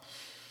parks.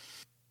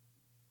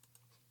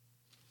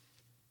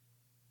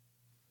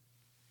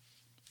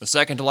 The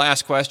second to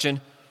last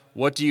question,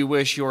 what do you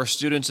wish your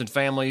students and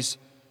families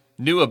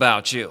knew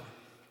about you?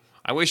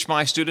 I wish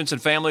my students and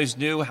families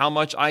knew how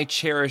much I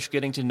cherish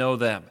getting to know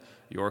them.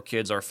 Your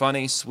kids are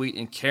funny, sweet,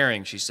 and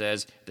caring, she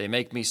says. They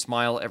make me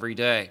smile every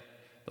day.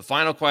 The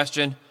final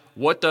question,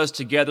 what does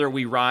Together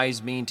We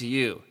Rise mean to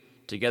you?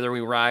 Together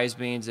We Rise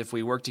means if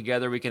we work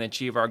together, we can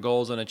achieve our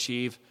goals and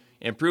achieve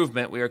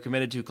improvement. We are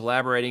committed to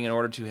collaborating in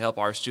order to help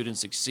our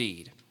students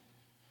succeed.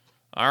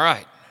 All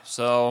right,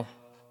 so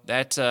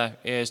that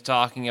is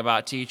talking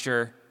about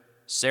teacher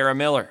Sarah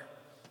Miller.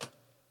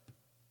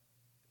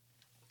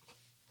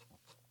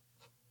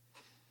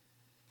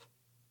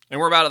 And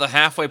we're about at the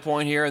halfway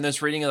point here in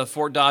this reading of the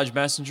Fort Dodge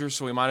Messenger,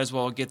 so we might as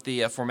well get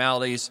the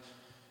formalities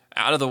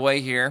out of the way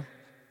here.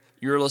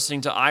 You're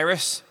listening to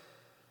IRIS,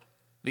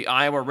 the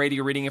Iowa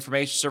Radio Reading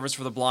Information Service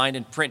for the Blind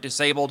and Print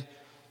Disabled.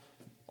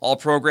 All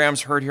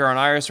programs heard here on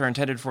IRIS are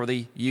intended for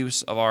the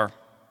use of our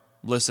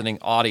listening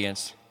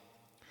audience.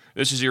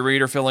 This is your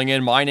reader filling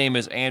in. My name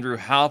is Andrew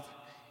Halp.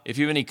 If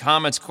you have any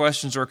comments,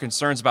 questions, or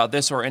concerns about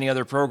this or any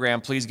other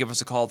program, please give us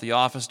a call at the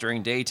office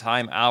during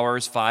daytime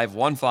hours,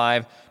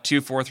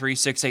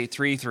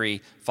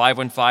 515-243-6833,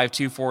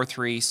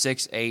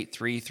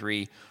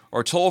 515-243-6833,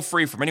 or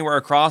toll-free from anywhere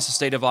across the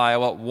state of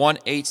Iowa,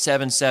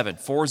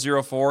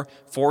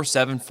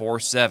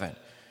 1-877-404-4747.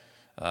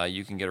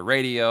 You can get a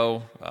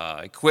radio,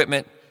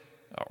 equipment,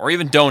 or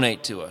even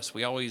donate to us.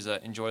 We always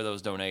enjoy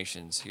those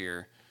donations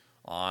here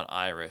on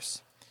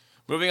Iris.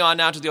 Moving on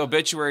now to the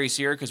obituaries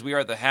here, because we are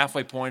at the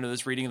halfway point of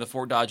this reading of the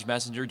Fort Dodge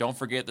Messenger. Don't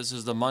forget, this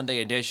is the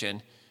Monday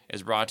edition,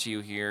 is brought to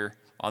you here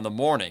on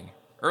the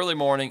early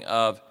morning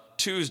of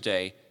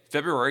Tuesday,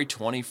 February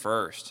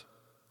 21st.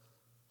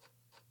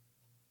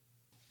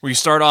 We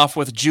start off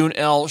with June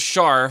L.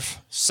 Scharf,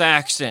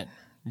 Saxton.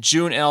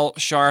 June L.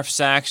 Scharf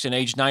Saxton,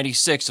 age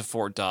 96 of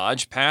Fort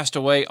Dodge, passed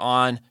away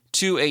on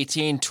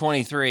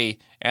 2/18/23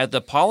 at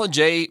the Paula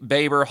J.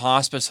 Baber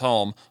Hospice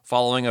Home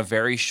following a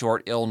very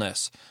short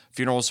illness.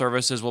 Funeral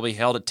services will be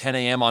held at 10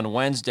 a.m. on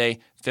Wednesday,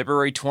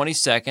 February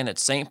 22nd at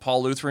St.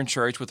 Paul Lutheran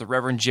Church with the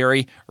Reverend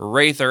Jerry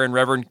Rather and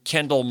Reverend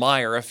Kendall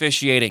Meyer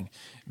officiating.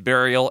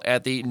 Burial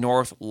at the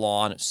North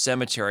Lawn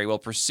Cemetery will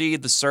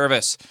precede the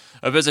service.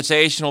 A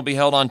visitation will be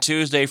held on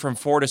Tuesday from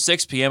 4 to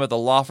 6 p.m. at the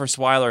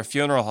Laufersweiler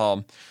Funeral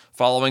Home.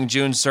 Following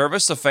June's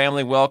service, the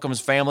family welcomes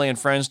family and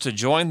friends to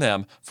join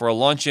them for a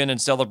luncheon in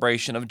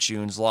celebration of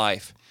June's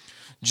life.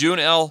 June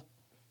L.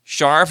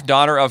 Scharf,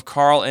 daughter of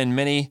Carl and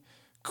Minnie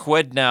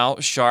Quidnow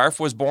Scharf,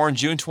 was born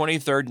June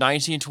 23,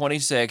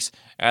 1926,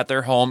 at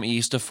their home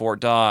east of Fort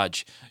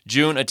Dodge.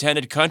 June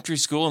attended country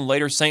school and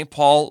later St.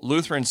 Paul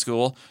Lutheran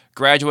School,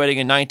 graduating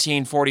in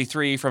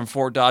 1943 from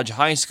Fort Dodge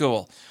High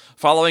School.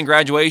 Following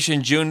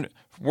graduation, June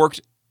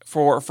worked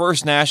for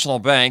First National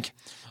Bank.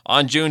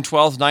 On June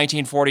 12,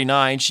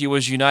 1949, she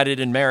was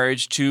united in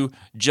marriage to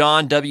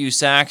John W.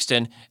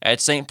 Saxton at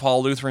St.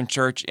 Paul Lutheran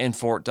Church in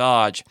Fort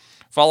Dodge.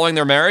 Following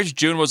their marriage,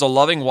 June was a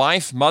loving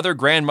wife, mother,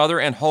 grandmother,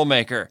 and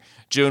homemaker.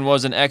 June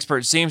was an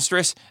expert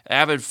seamstress,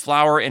 avid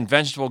flower and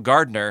vegetable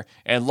gardener,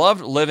 and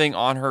loved living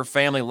on her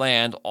family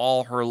land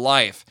all her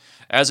life.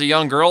 As a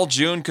young girl,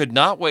 June could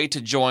not wait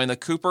to join the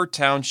Cooper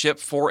Township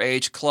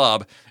 4-H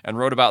Club and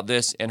wrote about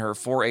this in her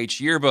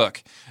 4-H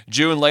yearbook.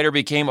 June later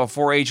became a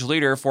 4-H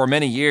leader for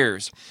many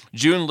years.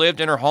 June lived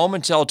in her home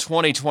until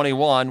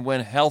 2021 when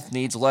health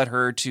needs led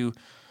her to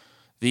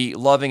the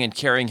loving and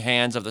caring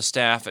hands of the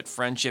staff at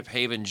Friendship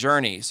Haven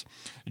Journeys.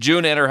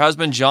 June and her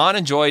husband John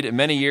enjoyed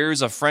many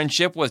years of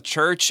friendship with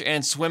church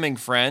and swimming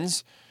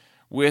friends,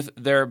 with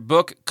their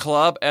book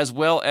club as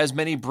well as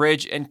many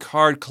bridge and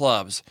card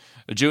clubs.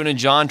 June and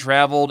John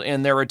traveled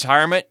in their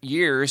retirement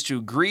years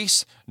to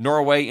Greece,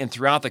 Norway, and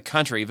throughout the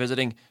country,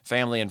 visiting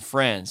family and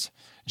friends.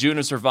 June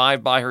is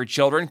survived by her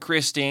children,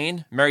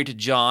 Christine, married to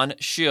John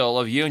Schill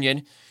of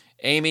Union,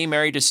 Amy,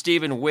 married to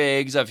Stephen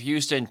Wiggs of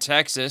Houston,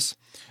 Texas,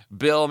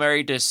 Bill,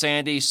 married to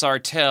Sandy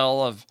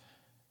Sartell of...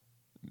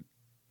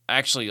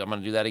 Actually, I'm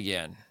going to do that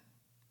again.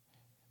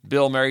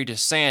 Bill, married to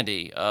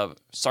Sandy of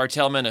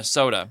Sartell,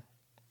 Minnesota.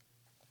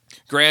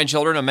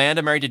 Grandchildren,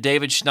 Amanda, married to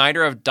David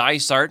Schneider of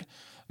Dysart,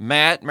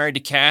 Matt, married to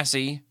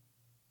Cassie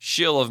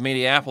Schill of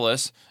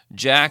Minneapolis,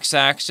 Jack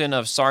Saxton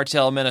of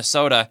Sartell,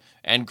 Minnesota,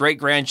 and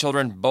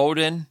great-grandchildren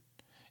Bowden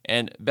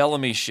and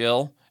Bellamy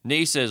Schill,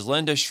 nieces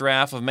Linda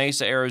Schraff of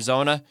Mesa,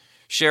 Arizona,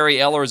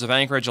 Sherry Ellers of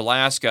Anchorage,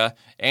 Alaska,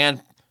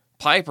 and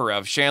Piper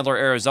of Chandler,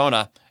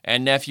 Arizona,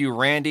 and nephew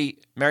Randy,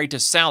 married to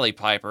Sally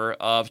Piper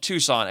of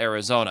Tucson,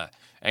 Arizona,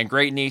 and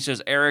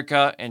great-nieces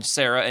Erica and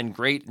Sarah, and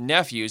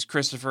great-nephews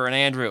Christopher and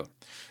Andrew.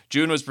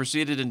 June was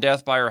preceded in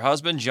death by her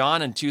husband,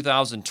 John, in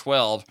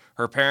 2012,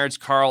 her parents,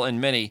 Carl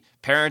and Minnie,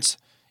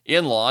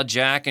 parents-in-law,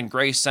 Jack and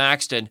Grace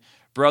Saxton,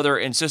 brother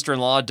and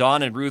sister-in-law,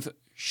 Don and Ruth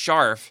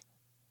Scharf,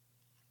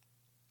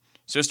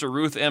 sister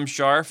Ruth M.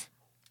 Scharf,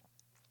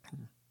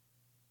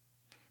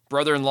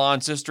 brother-in-law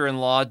and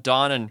sister-in-law,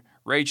 Don and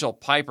Rachel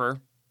Piper,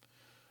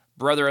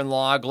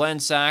 brother-in-law, Glenn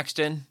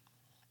Saxton,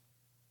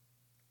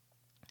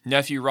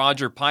 nephew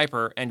Roger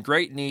Piper, and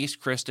great-niece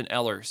Kristen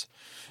Ellers.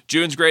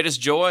 June's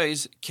greatest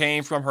joys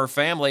came from her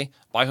family,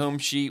 by whom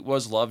she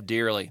was loved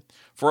dearly.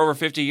 For over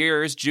 50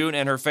 years, June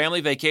and her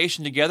family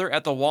vacationed together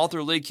at the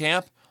Walther Lee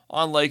Camp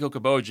on Lake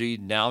Okoboji,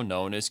 now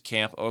known as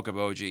Camp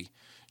Okoboji.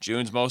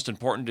 June's most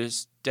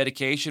important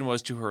dedication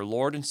was to her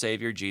Lord and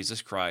Savior,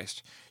 Jesus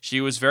Christ.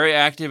 She was very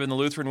active in the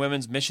Lutheran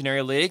Women's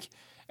Missionary League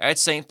at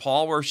St.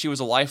 Paul, where she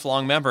was a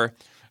lifelong member.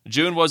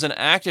 June was an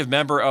active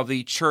member of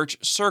the Church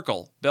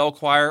Circle, Bell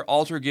Choir,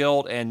 Altar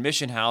Guild, and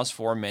Mission House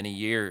for many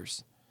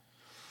years.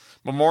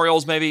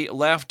 Memorials may be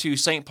left to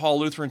St. Paul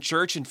Lutheran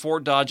Church in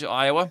Fort Dodge,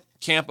 Iowa,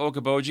 Camp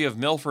Okoboji of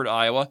Milford,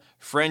 Iowa,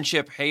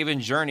 Friendship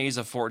Haven Journeys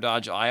of Fort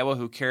Dodge, Iowa,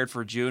 who cared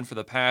for June for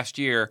the past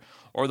year,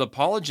 or the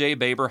Paula J.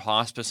 Baber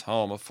Hospice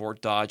Home of Fort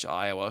Dodge,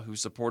 Iowa, who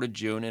supported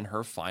June in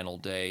her final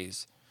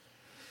days.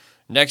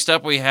 Next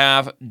up, we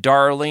have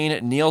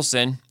Darlene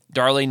Nielsen.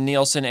 Darlene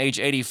Nielsen, age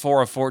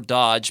 84 of Fort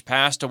Dodge,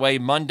 passed away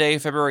Monday,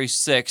 February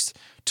 6,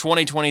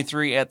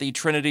 2023 at the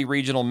Trinity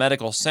Regional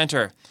Medical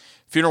Center.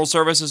 Funeral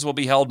services will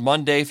be held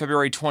Monday,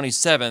 February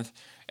 27th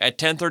at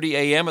 10:30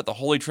 a.m. at the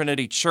Holy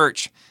Trinity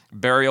Church.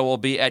 Burial will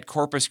be at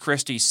Corpus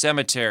Christi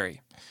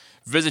Cemetery.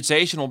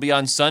 Visitation will be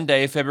on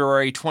Sunday,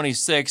 February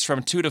 26th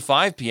from 2 to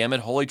 5 p.m.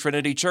 at Holy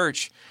Trinity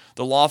Church.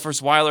 The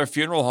Laufersweiler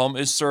Funeral Home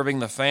is serving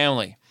the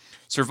family.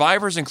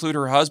 Survivors include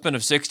her husband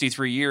of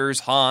 63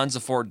 years, Hans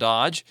of Fort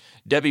Dodge,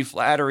 Debbie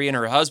Flattery and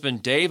her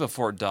husband, Dave of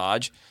Fort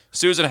Dodge,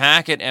 Susan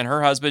Hackett and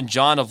her husband,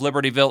 John of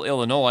Libertyville,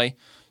 Illinois,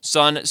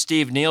 Son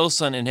Steve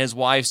Nielsen and his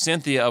wife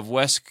Cynthia of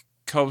West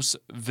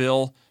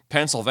Coastville,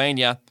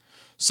 Pennsylvania.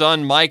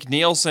 Son Mike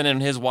Nielsen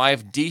and his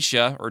wife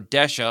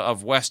Desha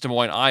of West Des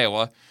Moines,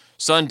 Iowa.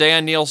 Son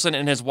Dan Nielsen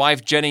and his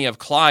wife Jenny of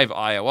Clive,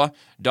 Iowa.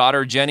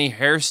 Daughter Jenny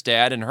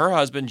Hairstad and her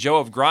husband Joe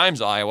of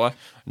Grimes, Iowa.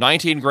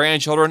 19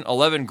 grandchildren,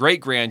 11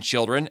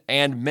 great-grandchildren,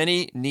 and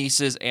many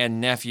nieces and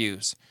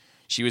nephews.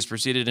 She was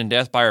preceded in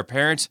death by her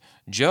parents,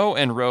 Joe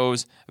and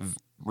Rose.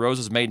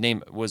 Rose's maiden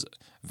name was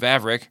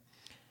Vavrick.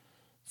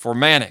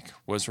 Formanek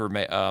was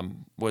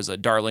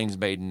Darlene's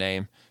maiden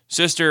name.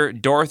 Sister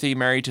Dorothy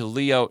married to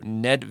Leo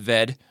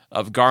Nedved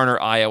of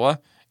Garner, Iowa,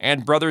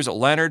 and brothers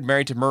Leonard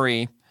married to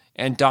Marie,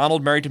 and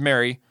Donald married to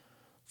Mary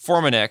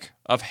Formanek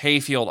of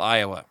Hayfield,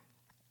 Iowa.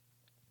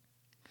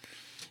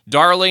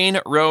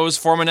 Darlene Rose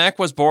Formanek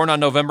was born on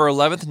November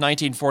 11,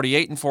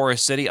 1948 in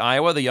Forest City,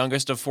 Iowa, the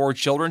youngest of 4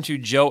 children to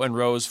Joe and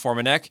Rose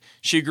Formanek.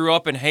 She grew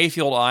up in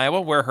Hayfield,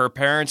 Iowa, where her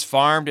parents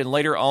farmed and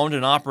later owned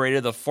and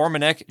operated the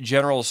Formanek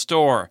General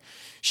Store.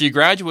 She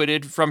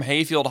graduated from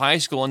Hayfield High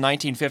School in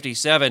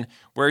 1957,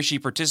 where she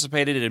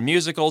participated in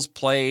musicals,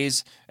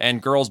 plays,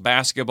 and girls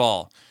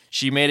basketball.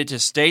 She made it to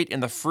state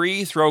in the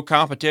free throw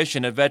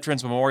competition at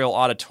Veterans Memorial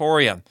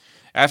Auditorium.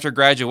 After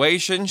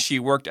graduation, she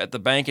worked at the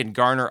bank in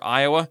Garner,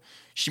 Iowa.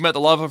 She met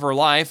the love of her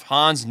life,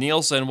 Hans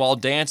Nielsen, while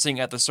dancing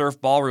at the Surf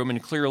Ballroom in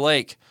Clear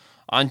Lake.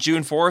 On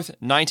June 4,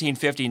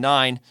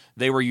 1959,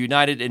 they were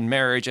united in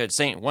marriage at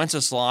St.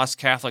 Wenceslas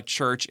Catholic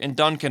Church in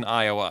Duncan,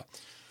 Iowa.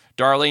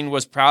 Darlene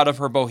was proud of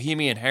her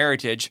bohemian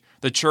heritage.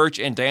 The church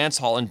and dance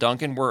hall in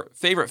Duncan were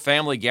favorite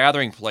family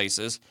gathering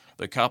places.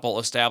 The couple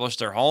established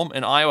their home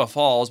in Iowa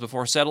Falls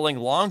before settling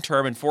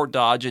long-term in Fort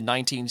Dodge in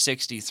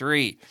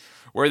 1963,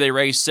 where they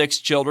raised 6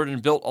 children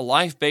and built a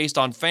life based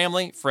on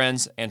family,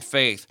 friends, and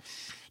faith.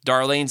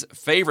 Darlene's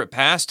favorite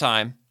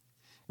pastime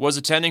was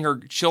attending her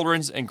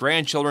children's and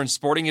grandchildren's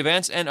sporting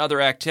events and other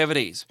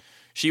activities.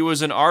 She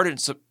was an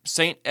ardent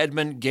St.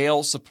 Edmund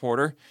Gale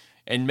supporter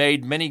and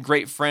made many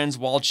great friends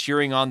while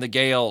cheering on the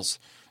Gales.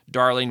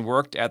 Darlene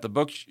worked at the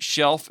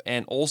Bookshelf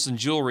and Olson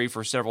Jewelry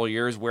for several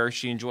years, where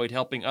she enjoyed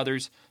helping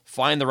others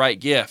find the right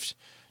gift.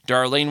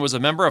 Darlene was a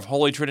member of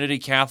Holy Trinity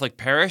Catholic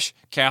Parish,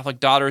 Catholic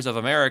Daughters of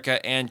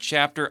America, and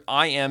Chapter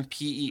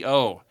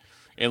IMPEO.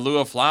 In lieu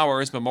of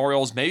flowers,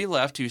 memorials may be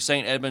left to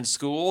St. Edmund's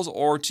Schools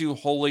or to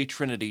Holy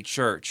Trinity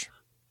Church.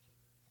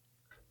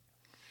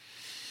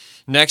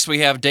 Next, we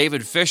have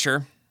David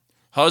Fisher.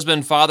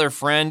 Husband, father,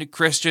 friend,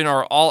 Christian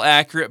are all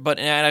accurate but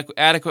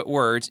inadequate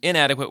words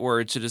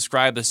to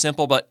describe the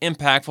simple but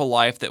impactful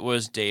life that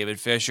was David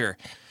Fisher.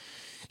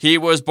 He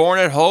was born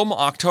at home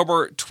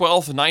October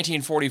 12,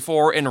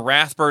 1944 in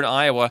Rathburn,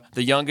 Iowa,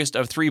 the youngest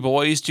of 3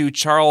 boys to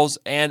Charles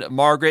and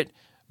Margaret.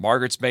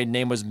 Margaret's maiden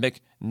name was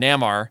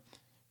McNamar,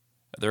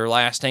 their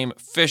last name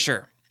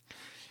Fisher.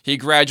 He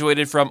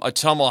graduated from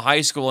Ottumwa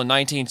High School in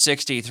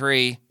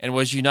 1963 and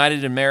was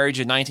united in marriage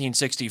in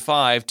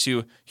 1965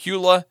 to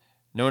Hula,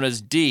 known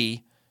as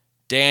D.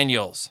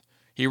 Daniels.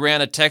 He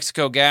ran a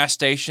Texaco gas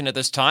station at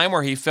this time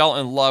where he fell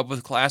in love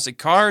with classic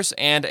cars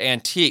and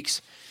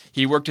antiques.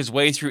 He worked his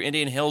way through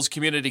Indian Hills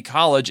Community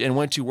College and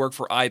went to work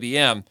for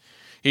IBM.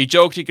 He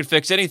joked he could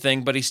fix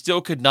anything, but he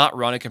still could not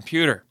run a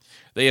computer.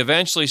 They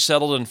eventually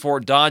settled in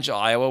Fort Dodge,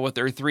 Iowa, with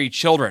their 3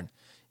 children.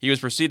 He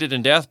was preceded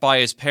in death by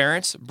his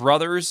parents,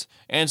 brothers,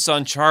 and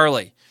son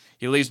Charlie.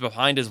 He leaves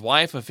behind his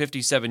wife of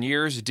 57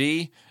 years,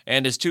 Dee,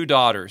 and his 2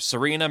 daughters,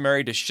 Serena,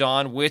 married to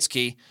Sean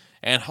Witzke,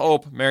 and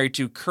Hope, married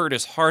to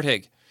Curtis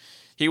Hartig.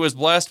 He was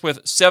blessed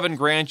with 7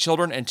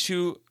 grandchildren and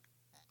 2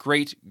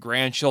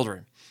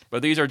 great-grandchildren.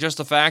 But these are just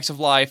the facts of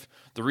life.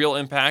 The real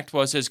impact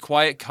was his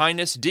quiet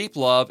kindness, deep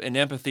love, and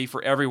empathy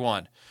for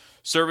everyone.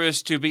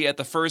 Service to be at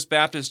the First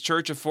Baptist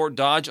Church of Fort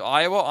Dodge,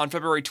 Iowa on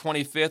February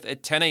 25th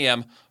at 10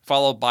 a.m.,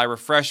 followed by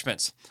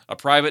refreshments. A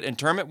private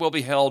interment will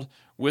be held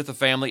with the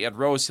family at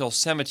Rose Hill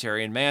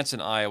Cemetery in Manson,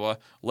 Iowa,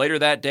 later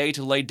that day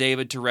to lay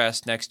David to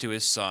rest next to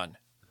his son.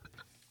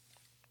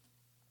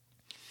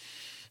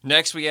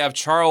 Next, we have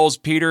Charles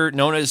Peter,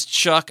 known as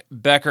Chuck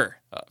Becker,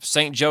 of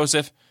St.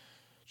 Joseph.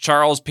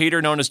 Charles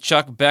Peter, known as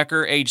Chuck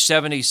Becker, age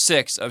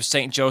 76, of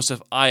St.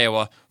 Joseph,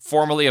 Iowa,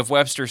 formerly of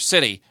Webster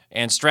City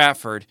and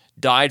Stratford,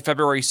 died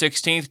February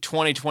 16,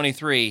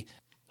 2023,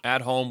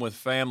 at home with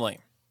family.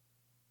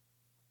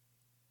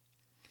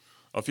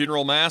 A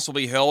funeral mass will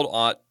be held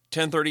at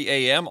 10:30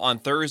 a.m. on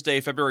Thursday,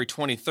 February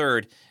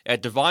 23rd,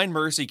 at Divine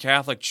Mercy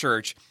Catholic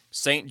Church,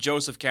 St.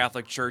 Joseph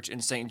Catholic Church in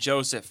St.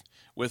 Joseph,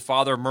 with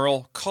Father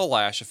Merle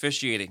Kolash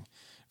officiating.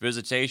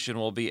 Visitation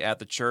will be at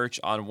the church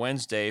on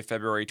Wednesday,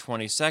 February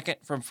 22nd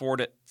from 4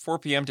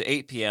 p.m. to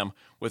 8 p.m.,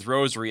 with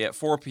Rosary at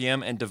 4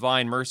 p.m. and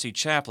Divine Mercy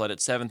Chaplet at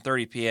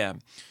 7:30 p.m.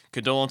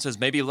 Condolences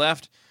may be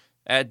left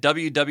at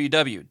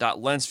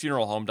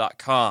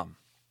www.lensfuneralhome.com.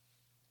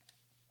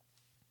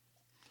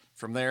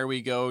 From there,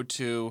 we go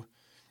to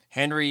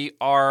Henry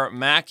R.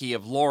 Mackey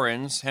of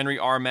Laurens. Henry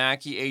R.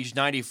 Mackey, age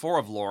 94,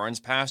 of Laurens,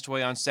 passed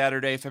away on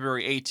Saturday,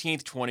 February 18,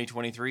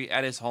 2023,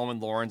 at his home in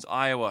Laurens,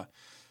 Iowa.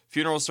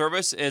 Funeral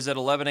service is at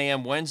 11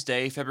 a.m.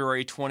 Wednesday,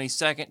 February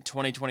 22nd,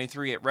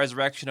 2023 at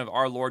Resurrection of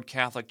Our Lord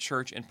Catholic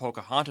Church in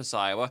Pocahontas,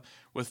 Iowa,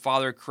 with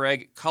Father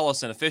Craig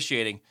Cullison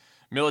officiating.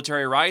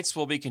 Military rites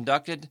will be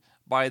conducted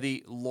by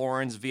the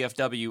Lawrence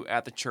VFW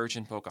at the church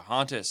in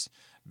Pocahontas.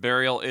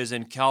 Burial is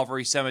in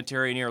Calvary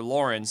Cemetery near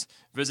Lawrence.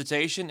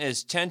 Visitation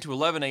is 10 to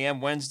 11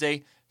 a.m.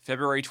 Wednesday,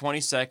 February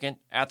 22nd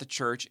at the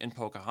church in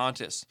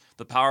Pocahontas.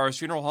 The Powers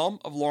Funeral Home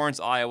of Lawrence,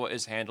 Iowa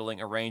is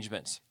handling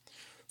arrangements.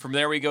 From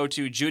there we go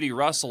to Judy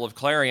Russell of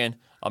Clarion.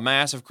 A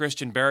mass of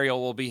Christian burial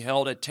will be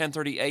held at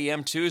 10:30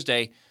 a.m.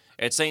 Tuesday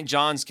at St.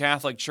 John's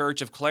Catholic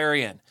Church of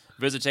Clarion.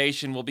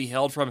 Visitation will be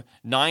held from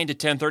 9 to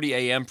 10:30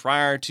 a.m.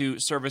 prior to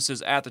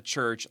services at the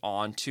church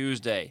on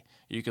Tuesday.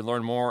 You can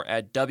learn more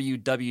at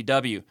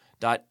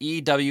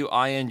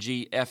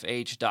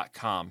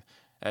www.ewingfh.com.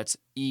 That's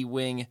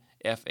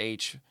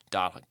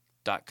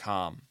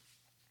ewingfh.com.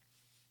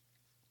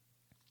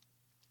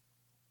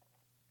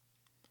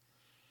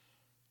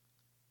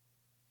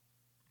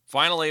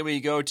 Finally, we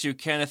go to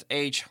Kenneth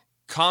H.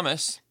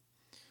 Commes,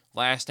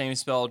 last name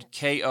spelled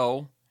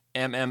Kommes.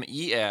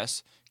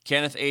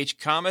 Kenneth H.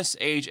 Commes,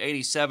 age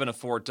 87, of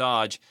Fort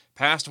Dodge,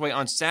 passed away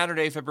on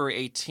Saturday,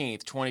 February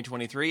 18th,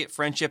 2023 at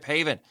Friendship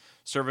Haven.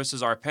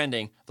 Services are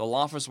pending. The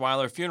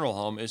Loftusweiler Funeral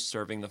Home is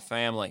serving the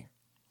family.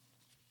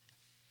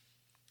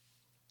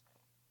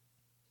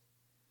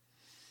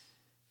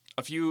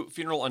 A few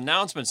funeral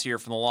announcements here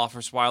from the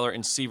Loftusweiler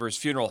and Sievers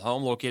Funeral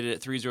Home, located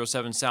at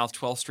 307 South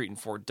 12th Street in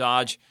Fort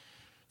Dodge.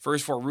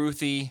 First for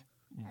Ruthie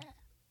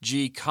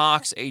G.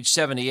 Cox, age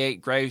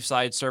 78.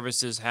 Graveside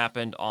services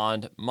happened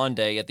on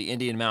Monday at the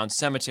Indian Mound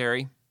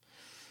Cemetery.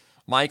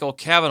 Michael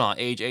Kavanaugh,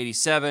 age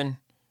 87.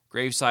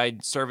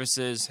 Graveside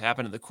services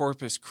happened at the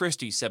Corpus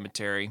Christi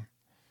Cemetery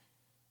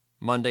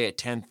Monday at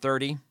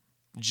 10:30.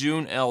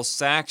 June L.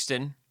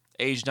 Saxton,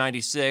 age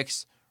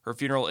 96. Her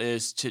funeral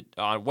is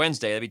on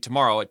Wednesday, that'd be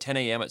tomorrow, at 10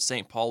 a.m. at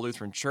St. Paul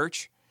Lutheran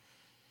Church.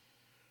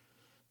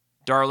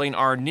 Darlene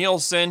R.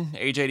 Nielsen,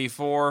 age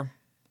 84.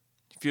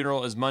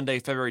 Funeral is Monday,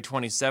 February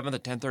 27th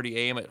at 10:30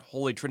 a.m. at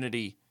Holy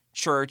Trinity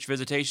Church.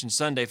 Visitation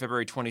Sunday,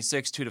 February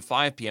 26th, 2 to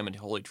 5 p.m. at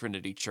Holy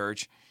Trinity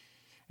Church.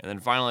 And then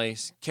finally,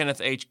 Kenneth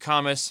H.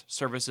 Commes,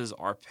 services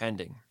are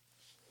pending.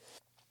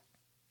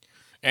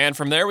 And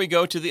from there we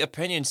go to the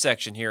opinion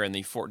section here in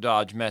the Fort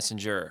Dodge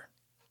Messenger.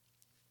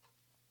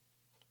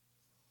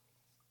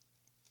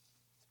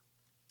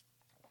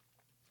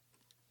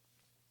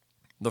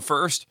 The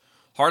first,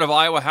 Heart of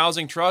Iowa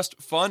Housing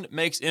Trust Fund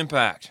makes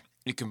impact.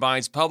 It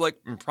combines public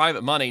and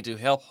private money to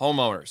help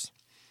homeowners.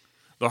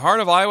 The Heart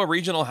of Iowa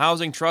Regional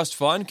Housing Trust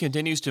Fund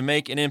continues to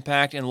make an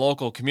impact in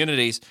local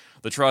communities.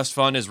 The trust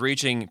fund is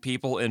reaching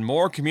people in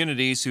more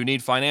communities who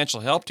need financial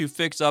help to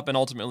fix up and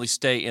ultimately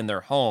stay in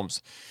their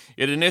homes.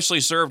 It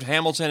initially served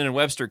Hamilton and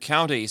Webster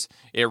counties.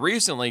 It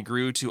recently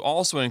grew to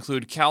also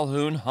include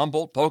Calhoun,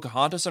 Humboldt,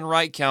 Pocahontas, and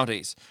Wright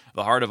counties.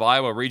 The Heart of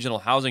Iowa Regional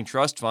Housing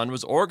Trust Fund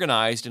was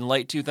organized in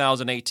late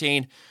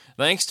 2018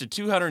 thanks to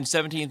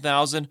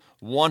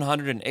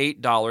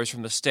 $217,108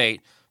 from the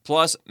state,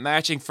 plus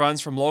matching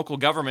funds from local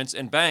governments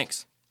and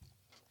banks.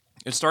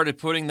 It started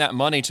putting that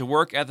money to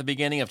work at the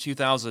beginning of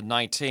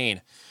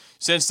 2019.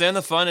 Since then,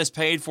 the fund has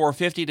paid for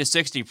 50 to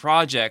 60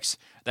 projects.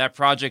 That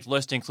project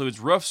list includes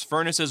roofs,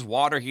 furnaces,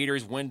 water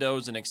heaters,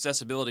 windows, and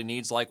accessibility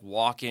needs like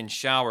walk-in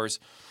showers.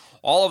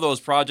 All of those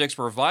projects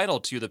were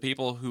vital to the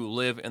people who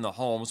live in the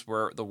homes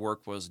where the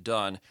work was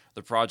done.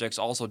 The projects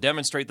also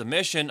demonstrate the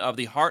mission of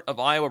the Heart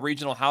of Iowa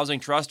Regional Housing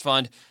Trust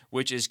Fund,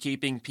 which is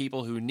keeping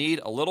people who need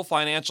a little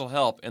financial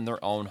help in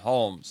their own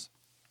homes.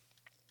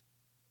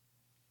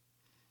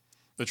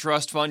 The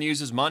trust fund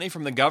uses money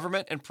from the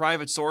government and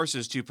private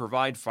sources to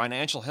provide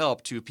financial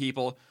help to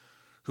people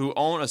who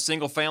own a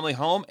single-family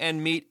home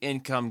and meet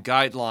income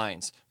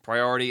guidelines.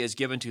 Priority is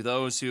given to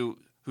those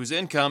whose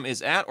income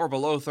is at or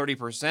below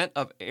 30%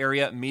 of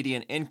area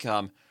median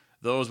income,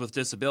 those with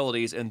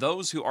disabilities, and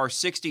those who are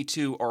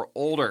 62 or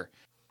older.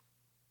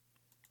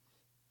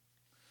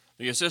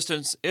 The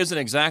assistance isn't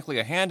exactly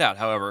a handout,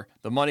 however.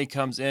 The money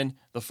comes in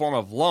the form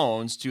of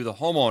loans to the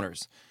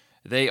homeowners.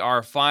 They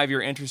are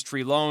 5-year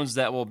interest-free loans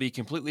that will be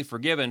completely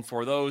forgiven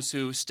for those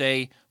who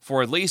stay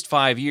for at least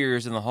 5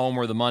 years in the home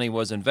where the money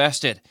was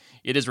invested.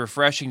 It is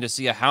refreshing to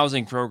see a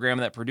housing program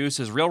that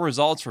produces real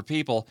results for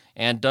people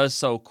and does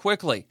so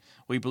quickly.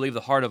 We believe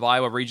the Heart of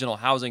Iowa Regional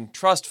Housing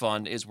Trust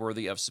Fund is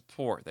worthy of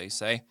support, they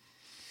say.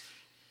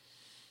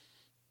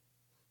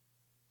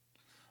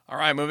 All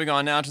right, moving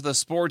on now to the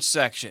sports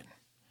section.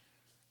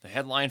 The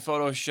headline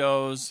photo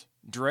shows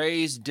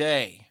Dre's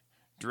Day.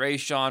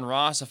 Drayshawn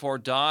Ross of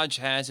Fort Dodge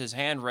has his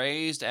hand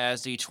raised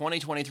as the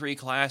 2023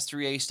 Class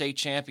 3A state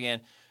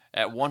champion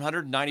at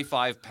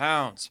 195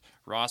 pounds.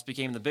 Ross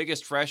became the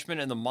biggest freshman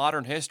in the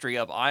modern history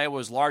of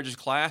Iowa's largest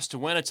class to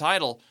win a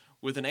title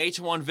with an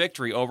 8-1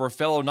 victory over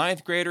fellow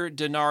 9th grader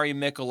Denari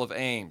Mickle of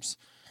Ames.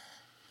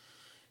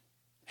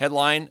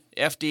 Headline,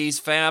 FD's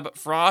Fab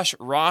Frosh,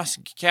 Ross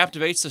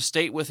captivates the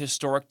state with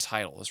historic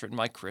title. It's written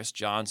by Chris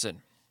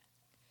Johnson.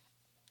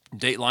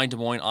 Dateline, Des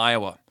Moines,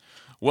 Iowa.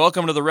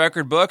 Welcome to the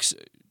record books,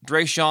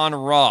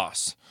 Drayshawn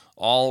Ross.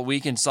 All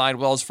week inside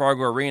Wells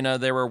Fargo Arena,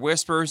 there were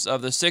whispers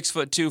of the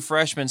 6'2"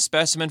 freshman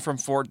specimen from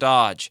Fort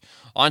Dodge.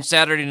 On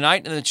Saturday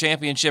night in the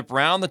championship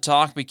round, the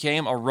talk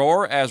became a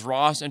roar as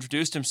Ross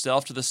introduced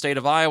himself to the state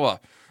of Iowa.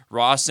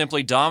 Ross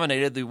simply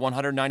dominated the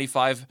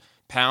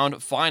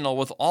 195-pound final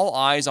with all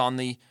eyes on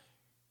the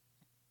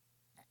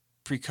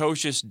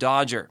precocious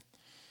Dodger.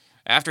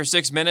 After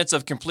 6 minutes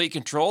of complete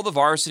control, the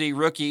varsity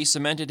rookie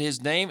cemented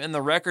his name in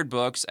the record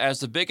books as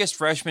the biggest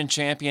freshman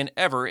champion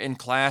ever in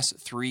Class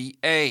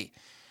 3A.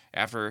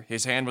 After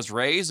his hand was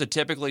raised, the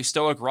typically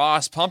stoic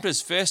Ross pumped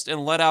his fist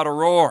and let out a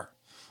roar.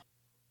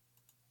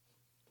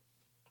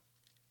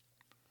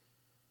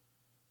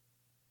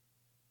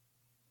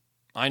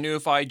 I knew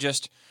if I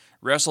just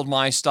wrestled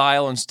my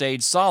style and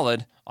stayed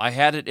solid, I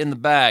had it in the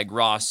bag,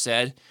 Ross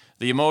said.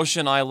 The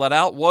emotion I let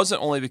out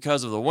wasn't only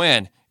because of the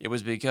win, it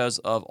was because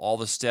of all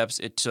the steps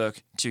it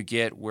took to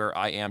get where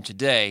I am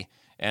today,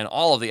 and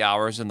all of the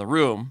hours in the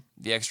room,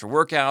 the extra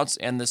workouts,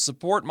 and the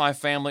support my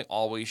family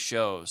always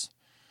shows.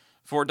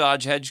 Fort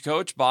Dodge head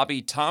coach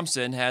Bobby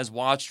Thompson has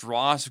watched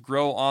Ross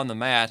grow on the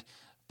mat,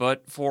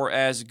 but for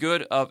as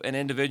good of an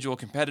individual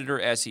competitor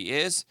as he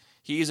is,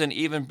 he's an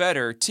even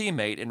better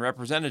teammate and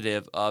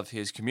representative of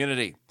his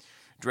community.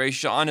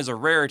 Drayshawn is a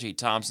rarity,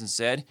 Thompson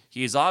said.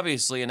 He is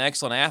obviously an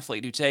excellent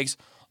athlete who takes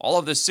all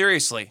of this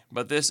seriously,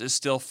 but this is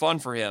still fun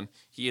for him.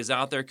 He is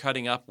out there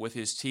cutting up with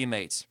his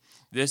teammates.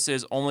 This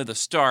is only the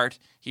start.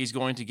 He's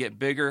going to get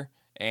bigger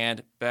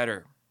and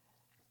better.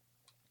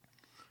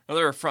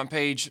 Another front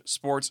page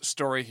sports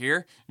story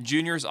here.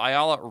 Juniors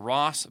Ayala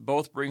Ross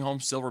both bring home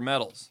silver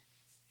medals.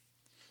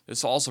 This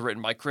is also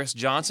written by Chris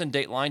Johnson,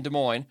 Dateline Des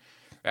Moines.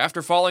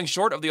 After falling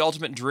short of the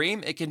ultimate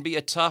dream, it can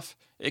be tough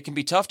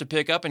to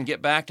pick up and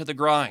get back to the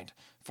grind.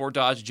 Fort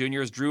Dodge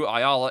juniors Drew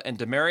Ayala and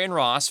Demarion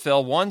Ross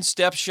fell one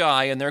step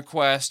shy in their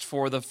quest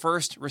for the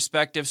first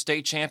respective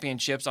state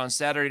championships on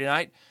Saturday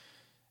night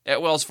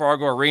at Wells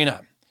Fargo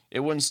Arena.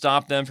 It wouldn't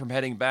stop them from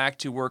heading back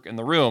to work in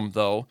the room,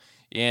 though,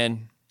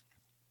 in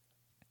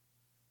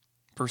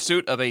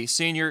pursuit of a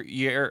senior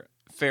year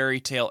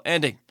fairy tale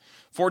ending.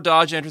 Fort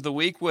Dodge entered the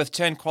week with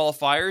 10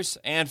 qualifiers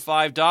and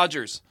 5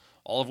 Dodgers,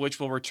 all of which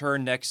will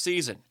return next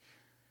season,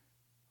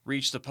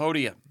 reach the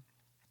podium.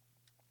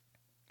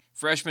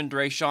 Freshman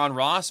Drayshawn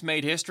Ross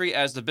made history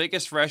as the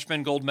biggest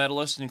freshman gold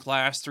medalist in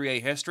Class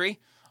 3A history.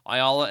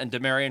 Ayala and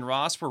Demarion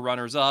Ross were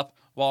runners-up,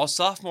 while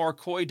sophomore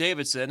Coy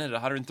Davidson at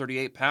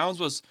 138 pounds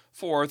was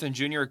fourth, and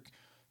junior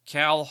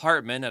Cal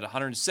Hartman at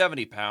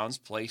 170 pounds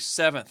placed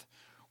seventh.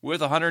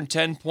 With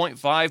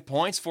 110.5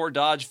 points, Fort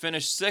Dodge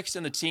finished sixth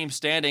in the team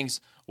standings.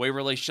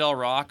 Waverly Shell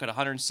Rock at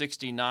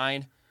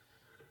 169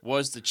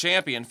 was the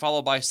champion,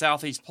 followed by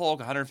Southeast Polk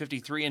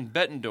 153 and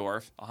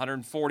Bettendorf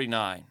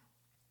 149.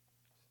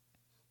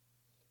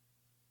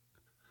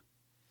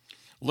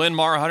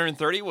 Linn-Mar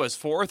 130 was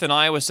fourth, and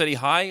Iowa City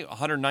High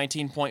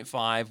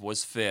 119.5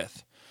 was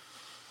fifth.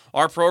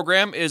 Our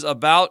program is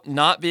about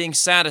not being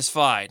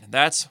satisfied.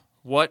 That's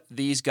what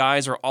these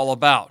guys are all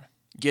about.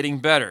 Getting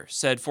better,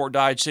 said Fort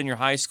Dodge Senior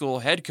High School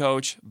head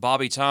coach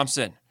Bobby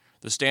Thompson.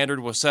 The standard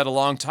was set a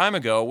long time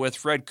ago with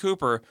Fred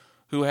Cooper,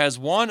 who has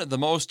won the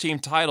most team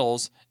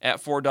titles at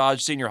Fort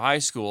Dodge Senior High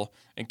School,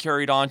 and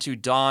carried on to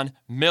Don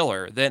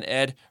Miller, then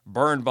Ed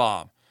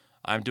Birnbaum.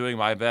 I'm doing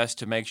my best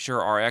to make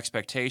sure our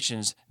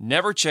expectations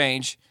never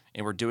change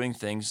and we're doing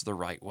things the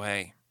right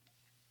way.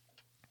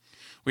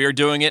 We are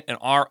doing it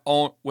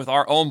with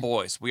our own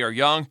boys. We are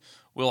young.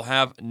 We'll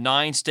have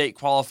 9 state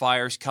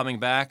qualifiers coming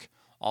back.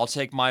 I'll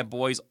take my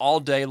boys all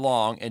day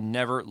long and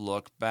never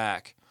look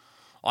back.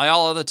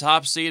 Ayala, the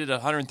top seed at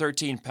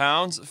 113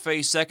 pounds,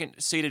 faced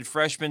second-seeded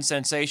freshman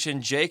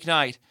sensation Jake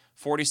Knight,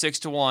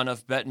 46-1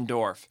 of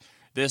Bettendorf.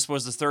 This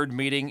was the third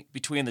meeting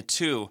between the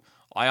two.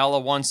 Ayala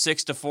won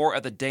 6-4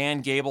 at the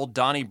Dan Gable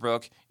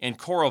Donnybrook in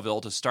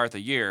Coralville to start the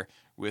year,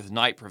 with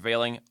Knight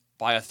prevailing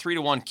by a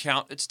 3-1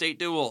 count at state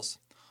duels.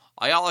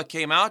 Ayala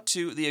came out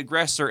to the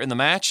aggressor in the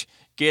match,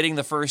 getting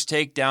the first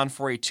takedown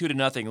for a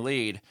 2-0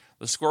 lead.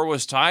 The score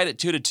was tied at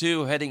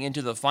 2-2 heading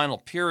into the final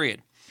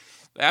period.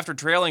 After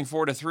trailing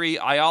 4-3,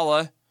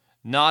 Ayala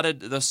knotted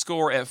the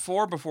score at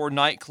 4 before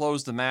Knight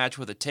closed the match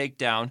with a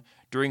takedown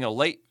during a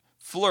late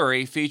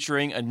flurry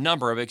featuring a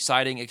number of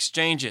exciting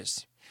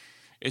exchanges.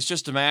 It's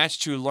just a match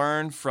to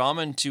learn from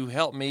and to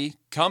help me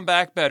come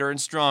back better and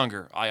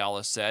stronger,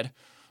 Ayala said.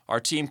 Our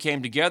team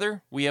came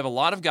together. We have a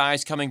lot of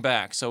guys coming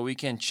back, so we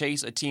can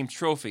chase a team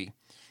trophy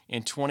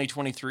in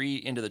 2023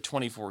 into the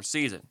 24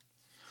 season.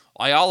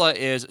 Ayala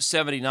is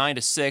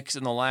 79-6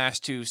 in the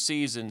last 2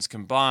 seasons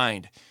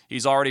combined.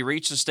 He's already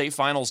reached the state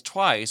finals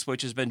twice,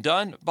 which has been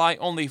done by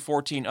only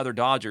 14 other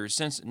Dodgers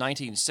since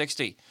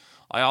 1960.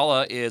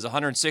 Ayala is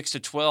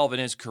 106-12 in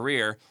his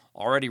career,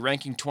 already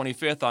ranking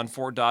 25th on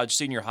Fort Dodge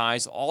Senior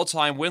High's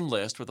all-time win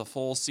list with a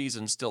full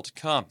season still to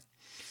come.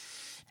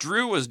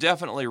 Drew was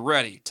definitely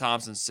ready,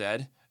 Thompson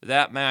said.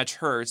 That match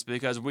hurts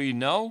because we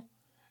know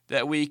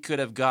that we could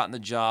have gotten the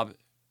job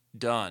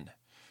done.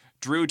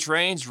 Drew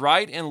trains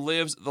right and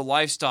lives the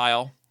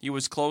lifestyle. He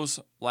was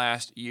close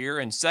last year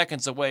and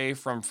seconds away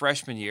from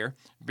freshman year,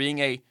 being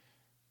a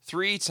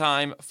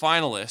 3-time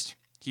finalist.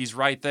 He's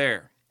right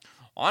there.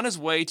 On his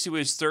way to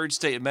his third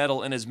state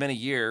medal in as many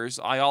years,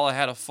 Ayala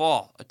had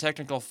a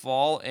technical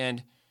fall,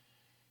 and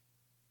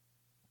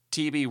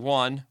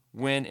TB1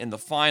 win in the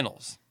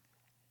finals.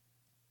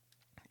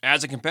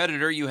 As a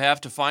competitor, you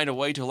have to find a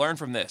way to learn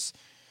from this.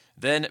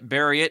 Then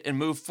bury it and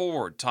move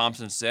forward,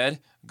 Thompson said.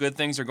 Good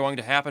things are going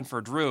to happen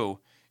for Drew.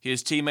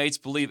 His teammates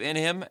believe in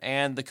him,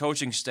 and the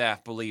coaching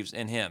staff believes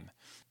in him.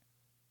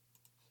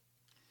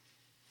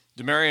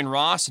 Demarion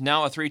Ross,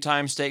 now a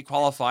three-time state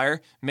qualifier,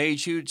 made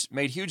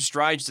huge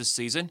strides this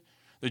season.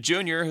 The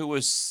junior, who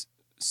was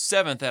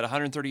 7th at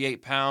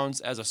 138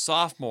 pounds as a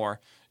sophomore,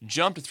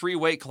 jumped 3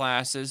 weight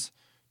classes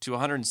to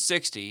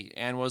 160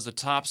 and was the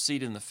top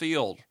seed in the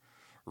field.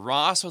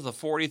 Ross, with a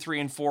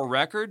 43-4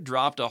 record,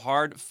 dropped a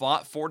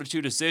hard-fought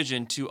 4-2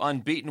 decision to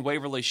unbeaten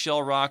Waverly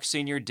Shell Rock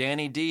senior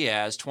Danny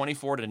Diaz,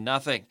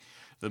 24-0.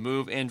 The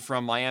move in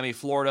from Miami,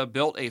 Florida,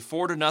 built a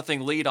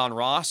 4-0 lead on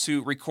Ross,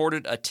 who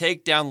recorded a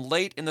takedown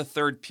late in the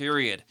third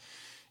period.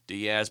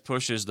 Diaz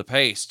pushes the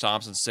pace,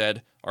 Thompson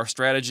said. Our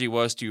strategy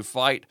was to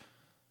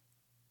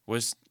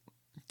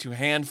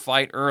hand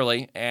fight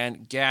early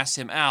and gas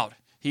him out.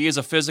 He is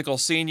a physical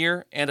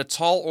senior and a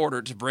tall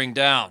order to bring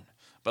down.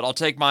 But I'll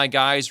take my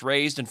guys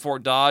raised in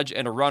Fort Dodge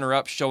and a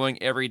runner-up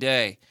showing every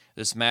day.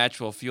 This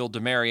match will fuel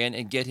Demarion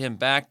and get him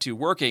back to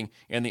working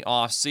in the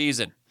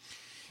off-season.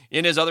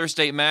 In his other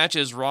state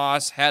matches,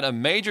 Ross had a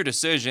major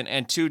decision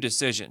and 2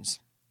 decisions.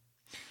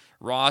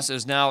 Ross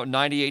is now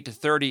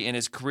 98-30 in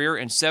his career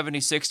and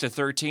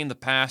 76-13 the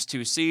past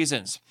 2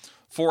 seasons.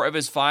 4 of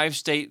his 5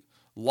 state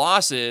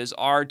losses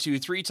are to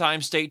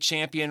 3-time state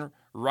champion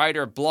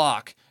Ryder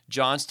Block,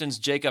 Johnston's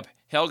Jacob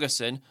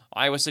Helgeson,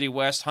 Iowa City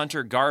West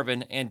Hunter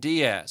Garvin, and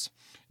Diaz.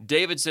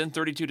 Davidson,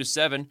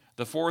 32-7,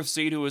 the 4th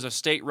seed who was a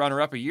state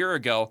runner-up a year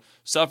ago,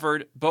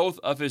 suffered both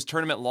of his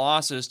tournament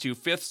losses to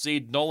 5th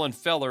seed Nolan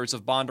Fellers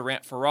of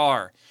Bondurant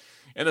Farrar.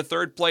 In the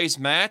third-place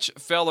match,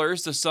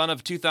 Fellers, the son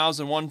of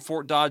 2001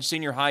 Fort Dodge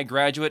Senior High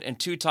graduate and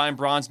 2-time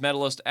bronze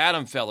medalist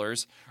Adam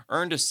Fellers,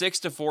 earned a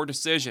 6-4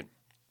 decision.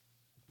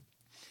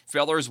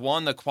 Fellers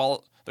won the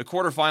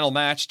quarterfinal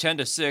match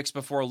 10-6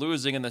 before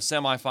losing in the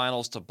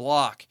semifinals to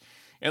Block.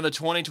 In the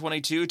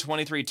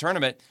 2022-23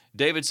 tournament,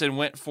 Davidson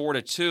went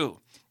 4-2.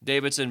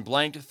 Davidson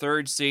blanked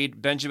 3rd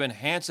seed Benjamin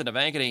Hansen of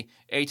Ankeny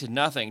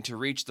 8-0 to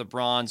reach the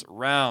bronze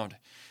round.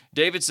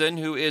 Davidson,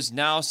 who is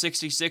now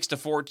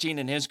 66-14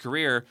 in his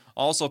career,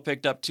 also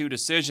picked up 2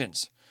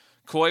 decisions.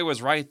 Coy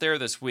was right there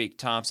this week,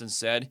 Thompson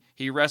said.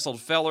 He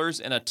wrestled Fellers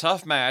in a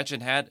tough match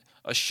and had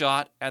a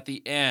shot at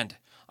the end.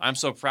 I'm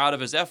so proud of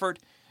his effort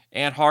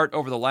and heart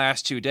over the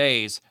last 2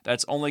 days.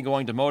 That's only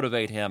going to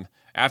motivate him.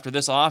 After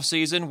this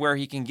offseason, where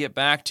he can get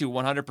back to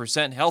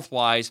 100%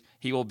 health-wise,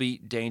 he will be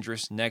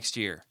dangerous next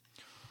year.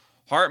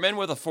 Hartman,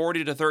 with a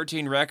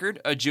 40-13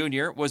 record, a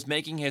junior, was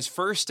making his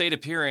first state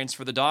appearance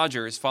for the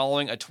Dodgers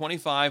following a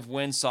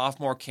 25-win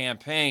sophomore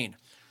campaign.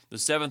 The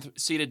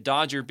 7th-seeded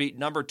Dodger beat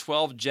number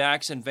 12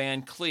 Jackson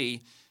Van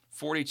Clee,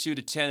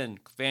 42-10 in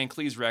Van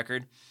Clee's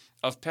record,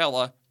 of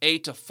Pella,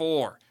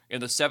 8-4 in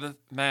the 7th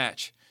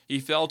match. He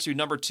fell to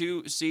number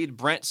 2 seed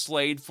Brent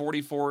Slade,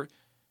 44-5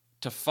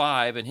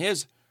 in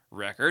his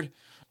record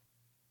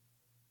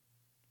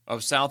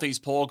of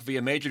Southeast Polk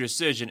via major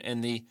decision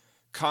in the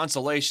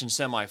consolation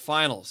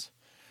semifinals.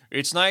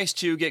 It's nice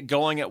to get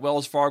going at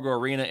Wells Fargo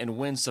Arena and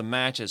win some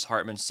matches,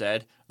 Hartman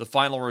said. The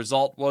final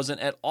result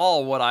wasn't at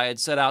all what I had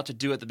set out to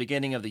do at the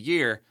beginning of the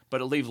year, but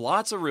it leaves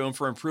lots of room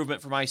for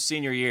improvement for my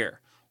senior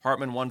year.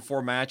 Hartman won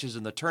 4 matches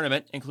in the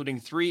tournament,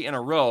 including 3 in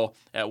a row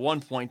at one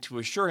point to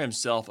assure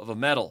himself of a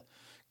medal.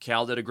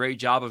 Cal did a great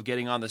job of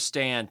getting on the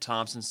stand,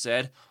 Thompson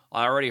said.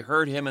 I already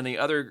heard him and the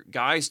other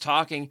guys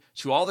talking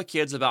to all the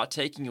kids about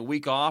taking a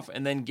week off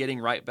and then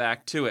getting right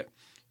back to it.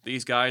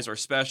 These guys are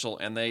special,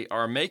 and they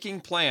are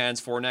making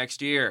plans for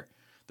next year.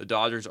 The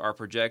Dodgers are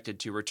projected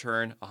to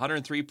return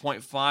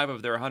 103.5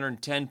 of their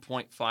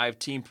 110.5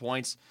 team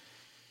points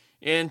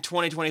in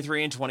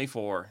 2023 and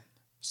 24.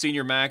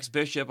 Senior Max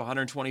Bishop,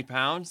 120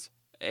 pounds,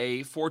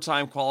 a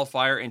 4-time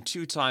qualifier and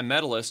 2-time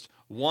medalist,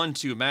 won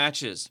 2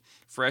 matches.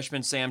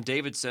 Freshman Sam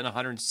Davidson,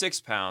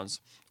 106 pounds,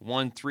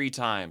 won 3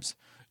 times.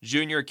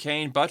 Junior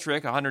Kane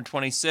Buttrick,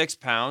 126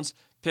 pounds,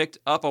 picked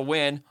up a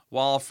win,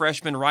 while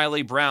freshman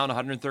Riley Brown,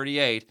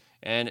 138,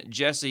 and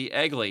Jesse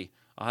Egley,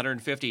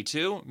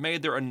 152,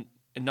 made their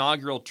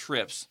inaugural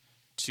trips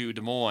to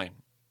Des Moines.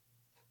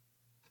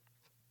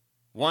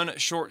 One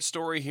short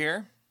story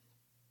here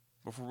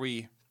before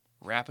we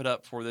wrap it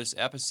up for this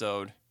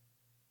episode.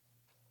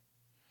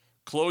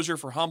 Closure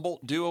for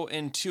Humboldt duo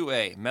in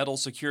 2A. Medal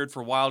secured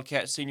for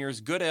Wildcat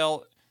seniors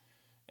Goodell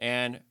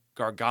and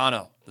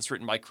Gargano. That's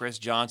written by Chris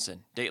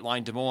Johnson.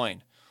 Dateline Des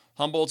Moines.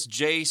 Humboldt's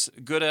Jace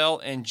Goodell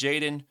and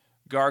Jaden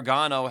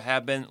Gargano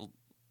have been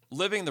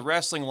living the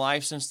wrestling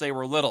life since they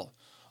were little.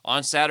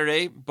 On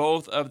Saturday,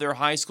 both of their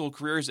high school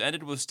careers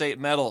ended with state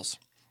medals.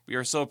 We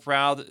are so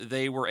proud that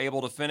they were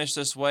able to finish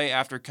this way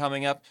after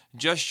coming up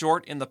just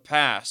short in the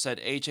past, said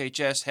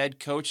HHS head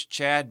coach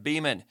Chad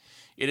Beeman.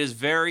 It is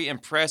very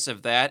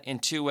impressive that in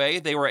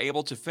 2A they were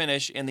able to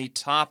finish in the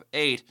top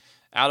 8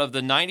 out of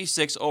the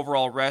 96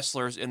 overall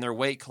wrestlers in their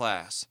weight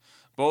class.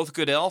 Both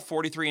Goodell,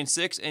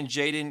 43-6, and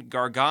Jaden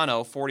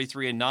Gargano,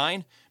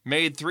 43-9,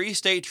 made 3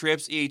 state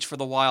trips each for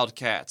the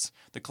Wildcats.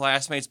 The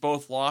classmates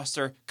both lost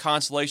their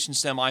consolation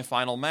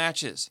semifinal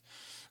matches.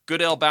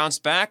 Goodell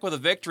bounced back with a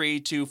victory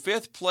to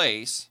 5th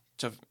place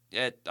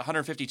at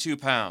 152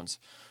 pounds.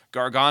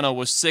 Gargano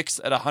was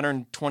 6th at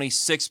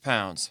 126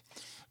 pounds.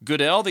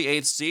 Goodell, the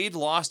 8th seed,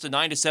 lost a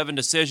 9-7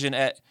 decision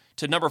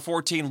to number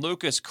 14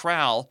 Lucas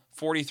Crowell,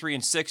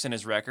 43-6 in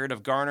his record,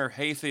 of Garner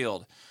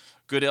Hayfield.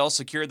 Goodell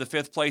secured the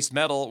 5th place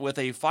medal with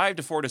a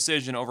 5-4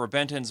 decision over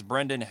Benton's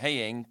Brendan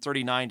Haying,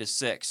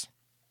 39-6.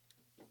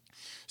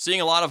 Seeing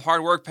a lot of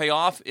hard work pay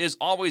off is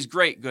always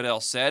great,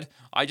 Goodell said.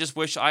 I just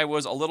wish I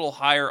was a little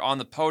higher on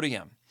the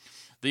podium.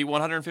 The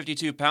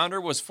 152-pounder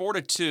was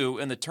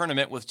 4-2 in the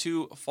tournament with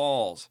 2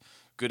 falls.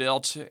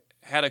 Goodell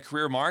had a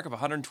career mark of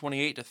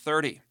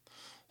 128-30.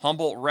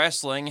 Humboldt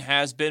wrestling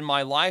has been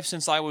my life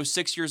since I was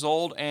 6 years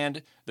old,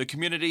 and the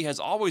community has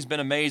always been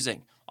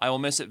amazing. I will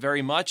miss it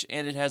very much,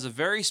 and it has a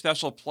very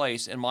special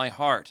place in my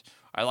heart.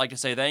 I'd like to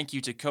say thank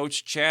you to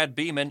Coach Chad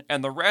Beeman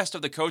and the rest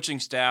of the coaching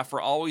staff for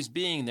always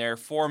being there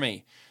for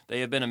me. They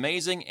have been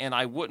amazing, and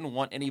I wouldn't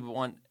want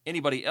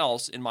anybody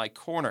else in my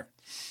corner.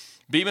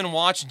 Beeman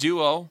Watch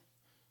Duo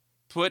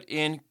put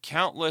in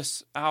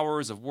countless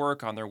hours of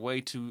work on their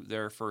way to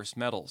their first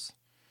medals.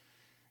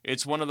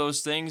 It's one of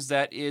those things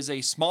that is a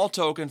small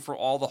token for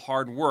all the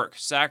hard work,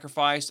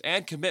 sacrifice,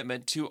 and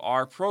commitment to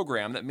our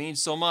program that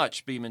means so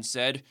much, Beeman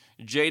said.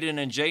 Jaden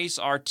and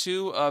Jace are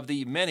 2 of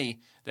the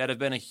many that have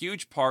been a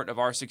huge part of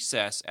our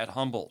success at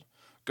Humboldt.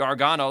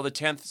 Gargano, the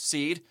 10th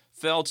seed,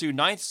 fell to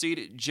 9th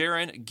seed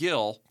Jaron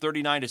Gill,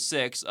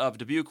 39-6, of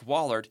Dubuque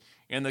Wahlert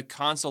in the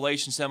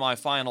consolation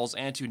semifinals,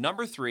 and to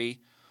number 3,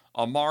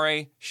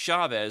 Amare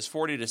Chavez,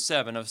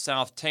 40-7, of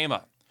South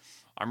Tama.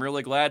 I'm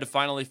really glad to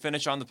finally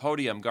finish on the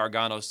podium,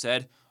 Gargano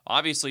said.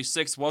 Obviously,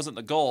 6th wasn't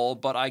the goal,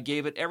 but I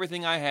gave it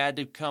everything I had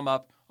to came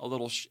up a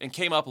little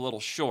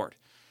short.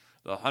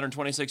 The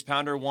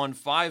 126-pounder won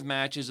 5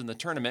 matches in the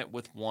tournament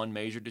with 1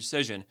 major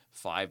decision,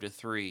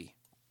 5-3.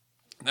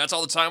 That's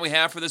all the time we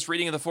have for this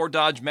reading of the Fort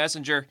Dodge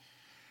Messenger.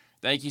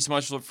 Thank you so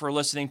much for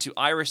listening to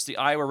IRIS, the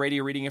Iowa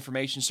Radio Reading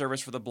Information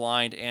Service for the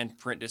blind and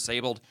print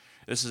disabled.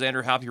 This is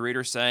Andrew Happy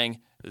Reader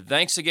saying,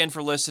 thanks again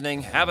for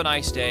listening, have a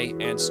nice day,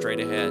 and straight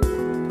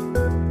ahead.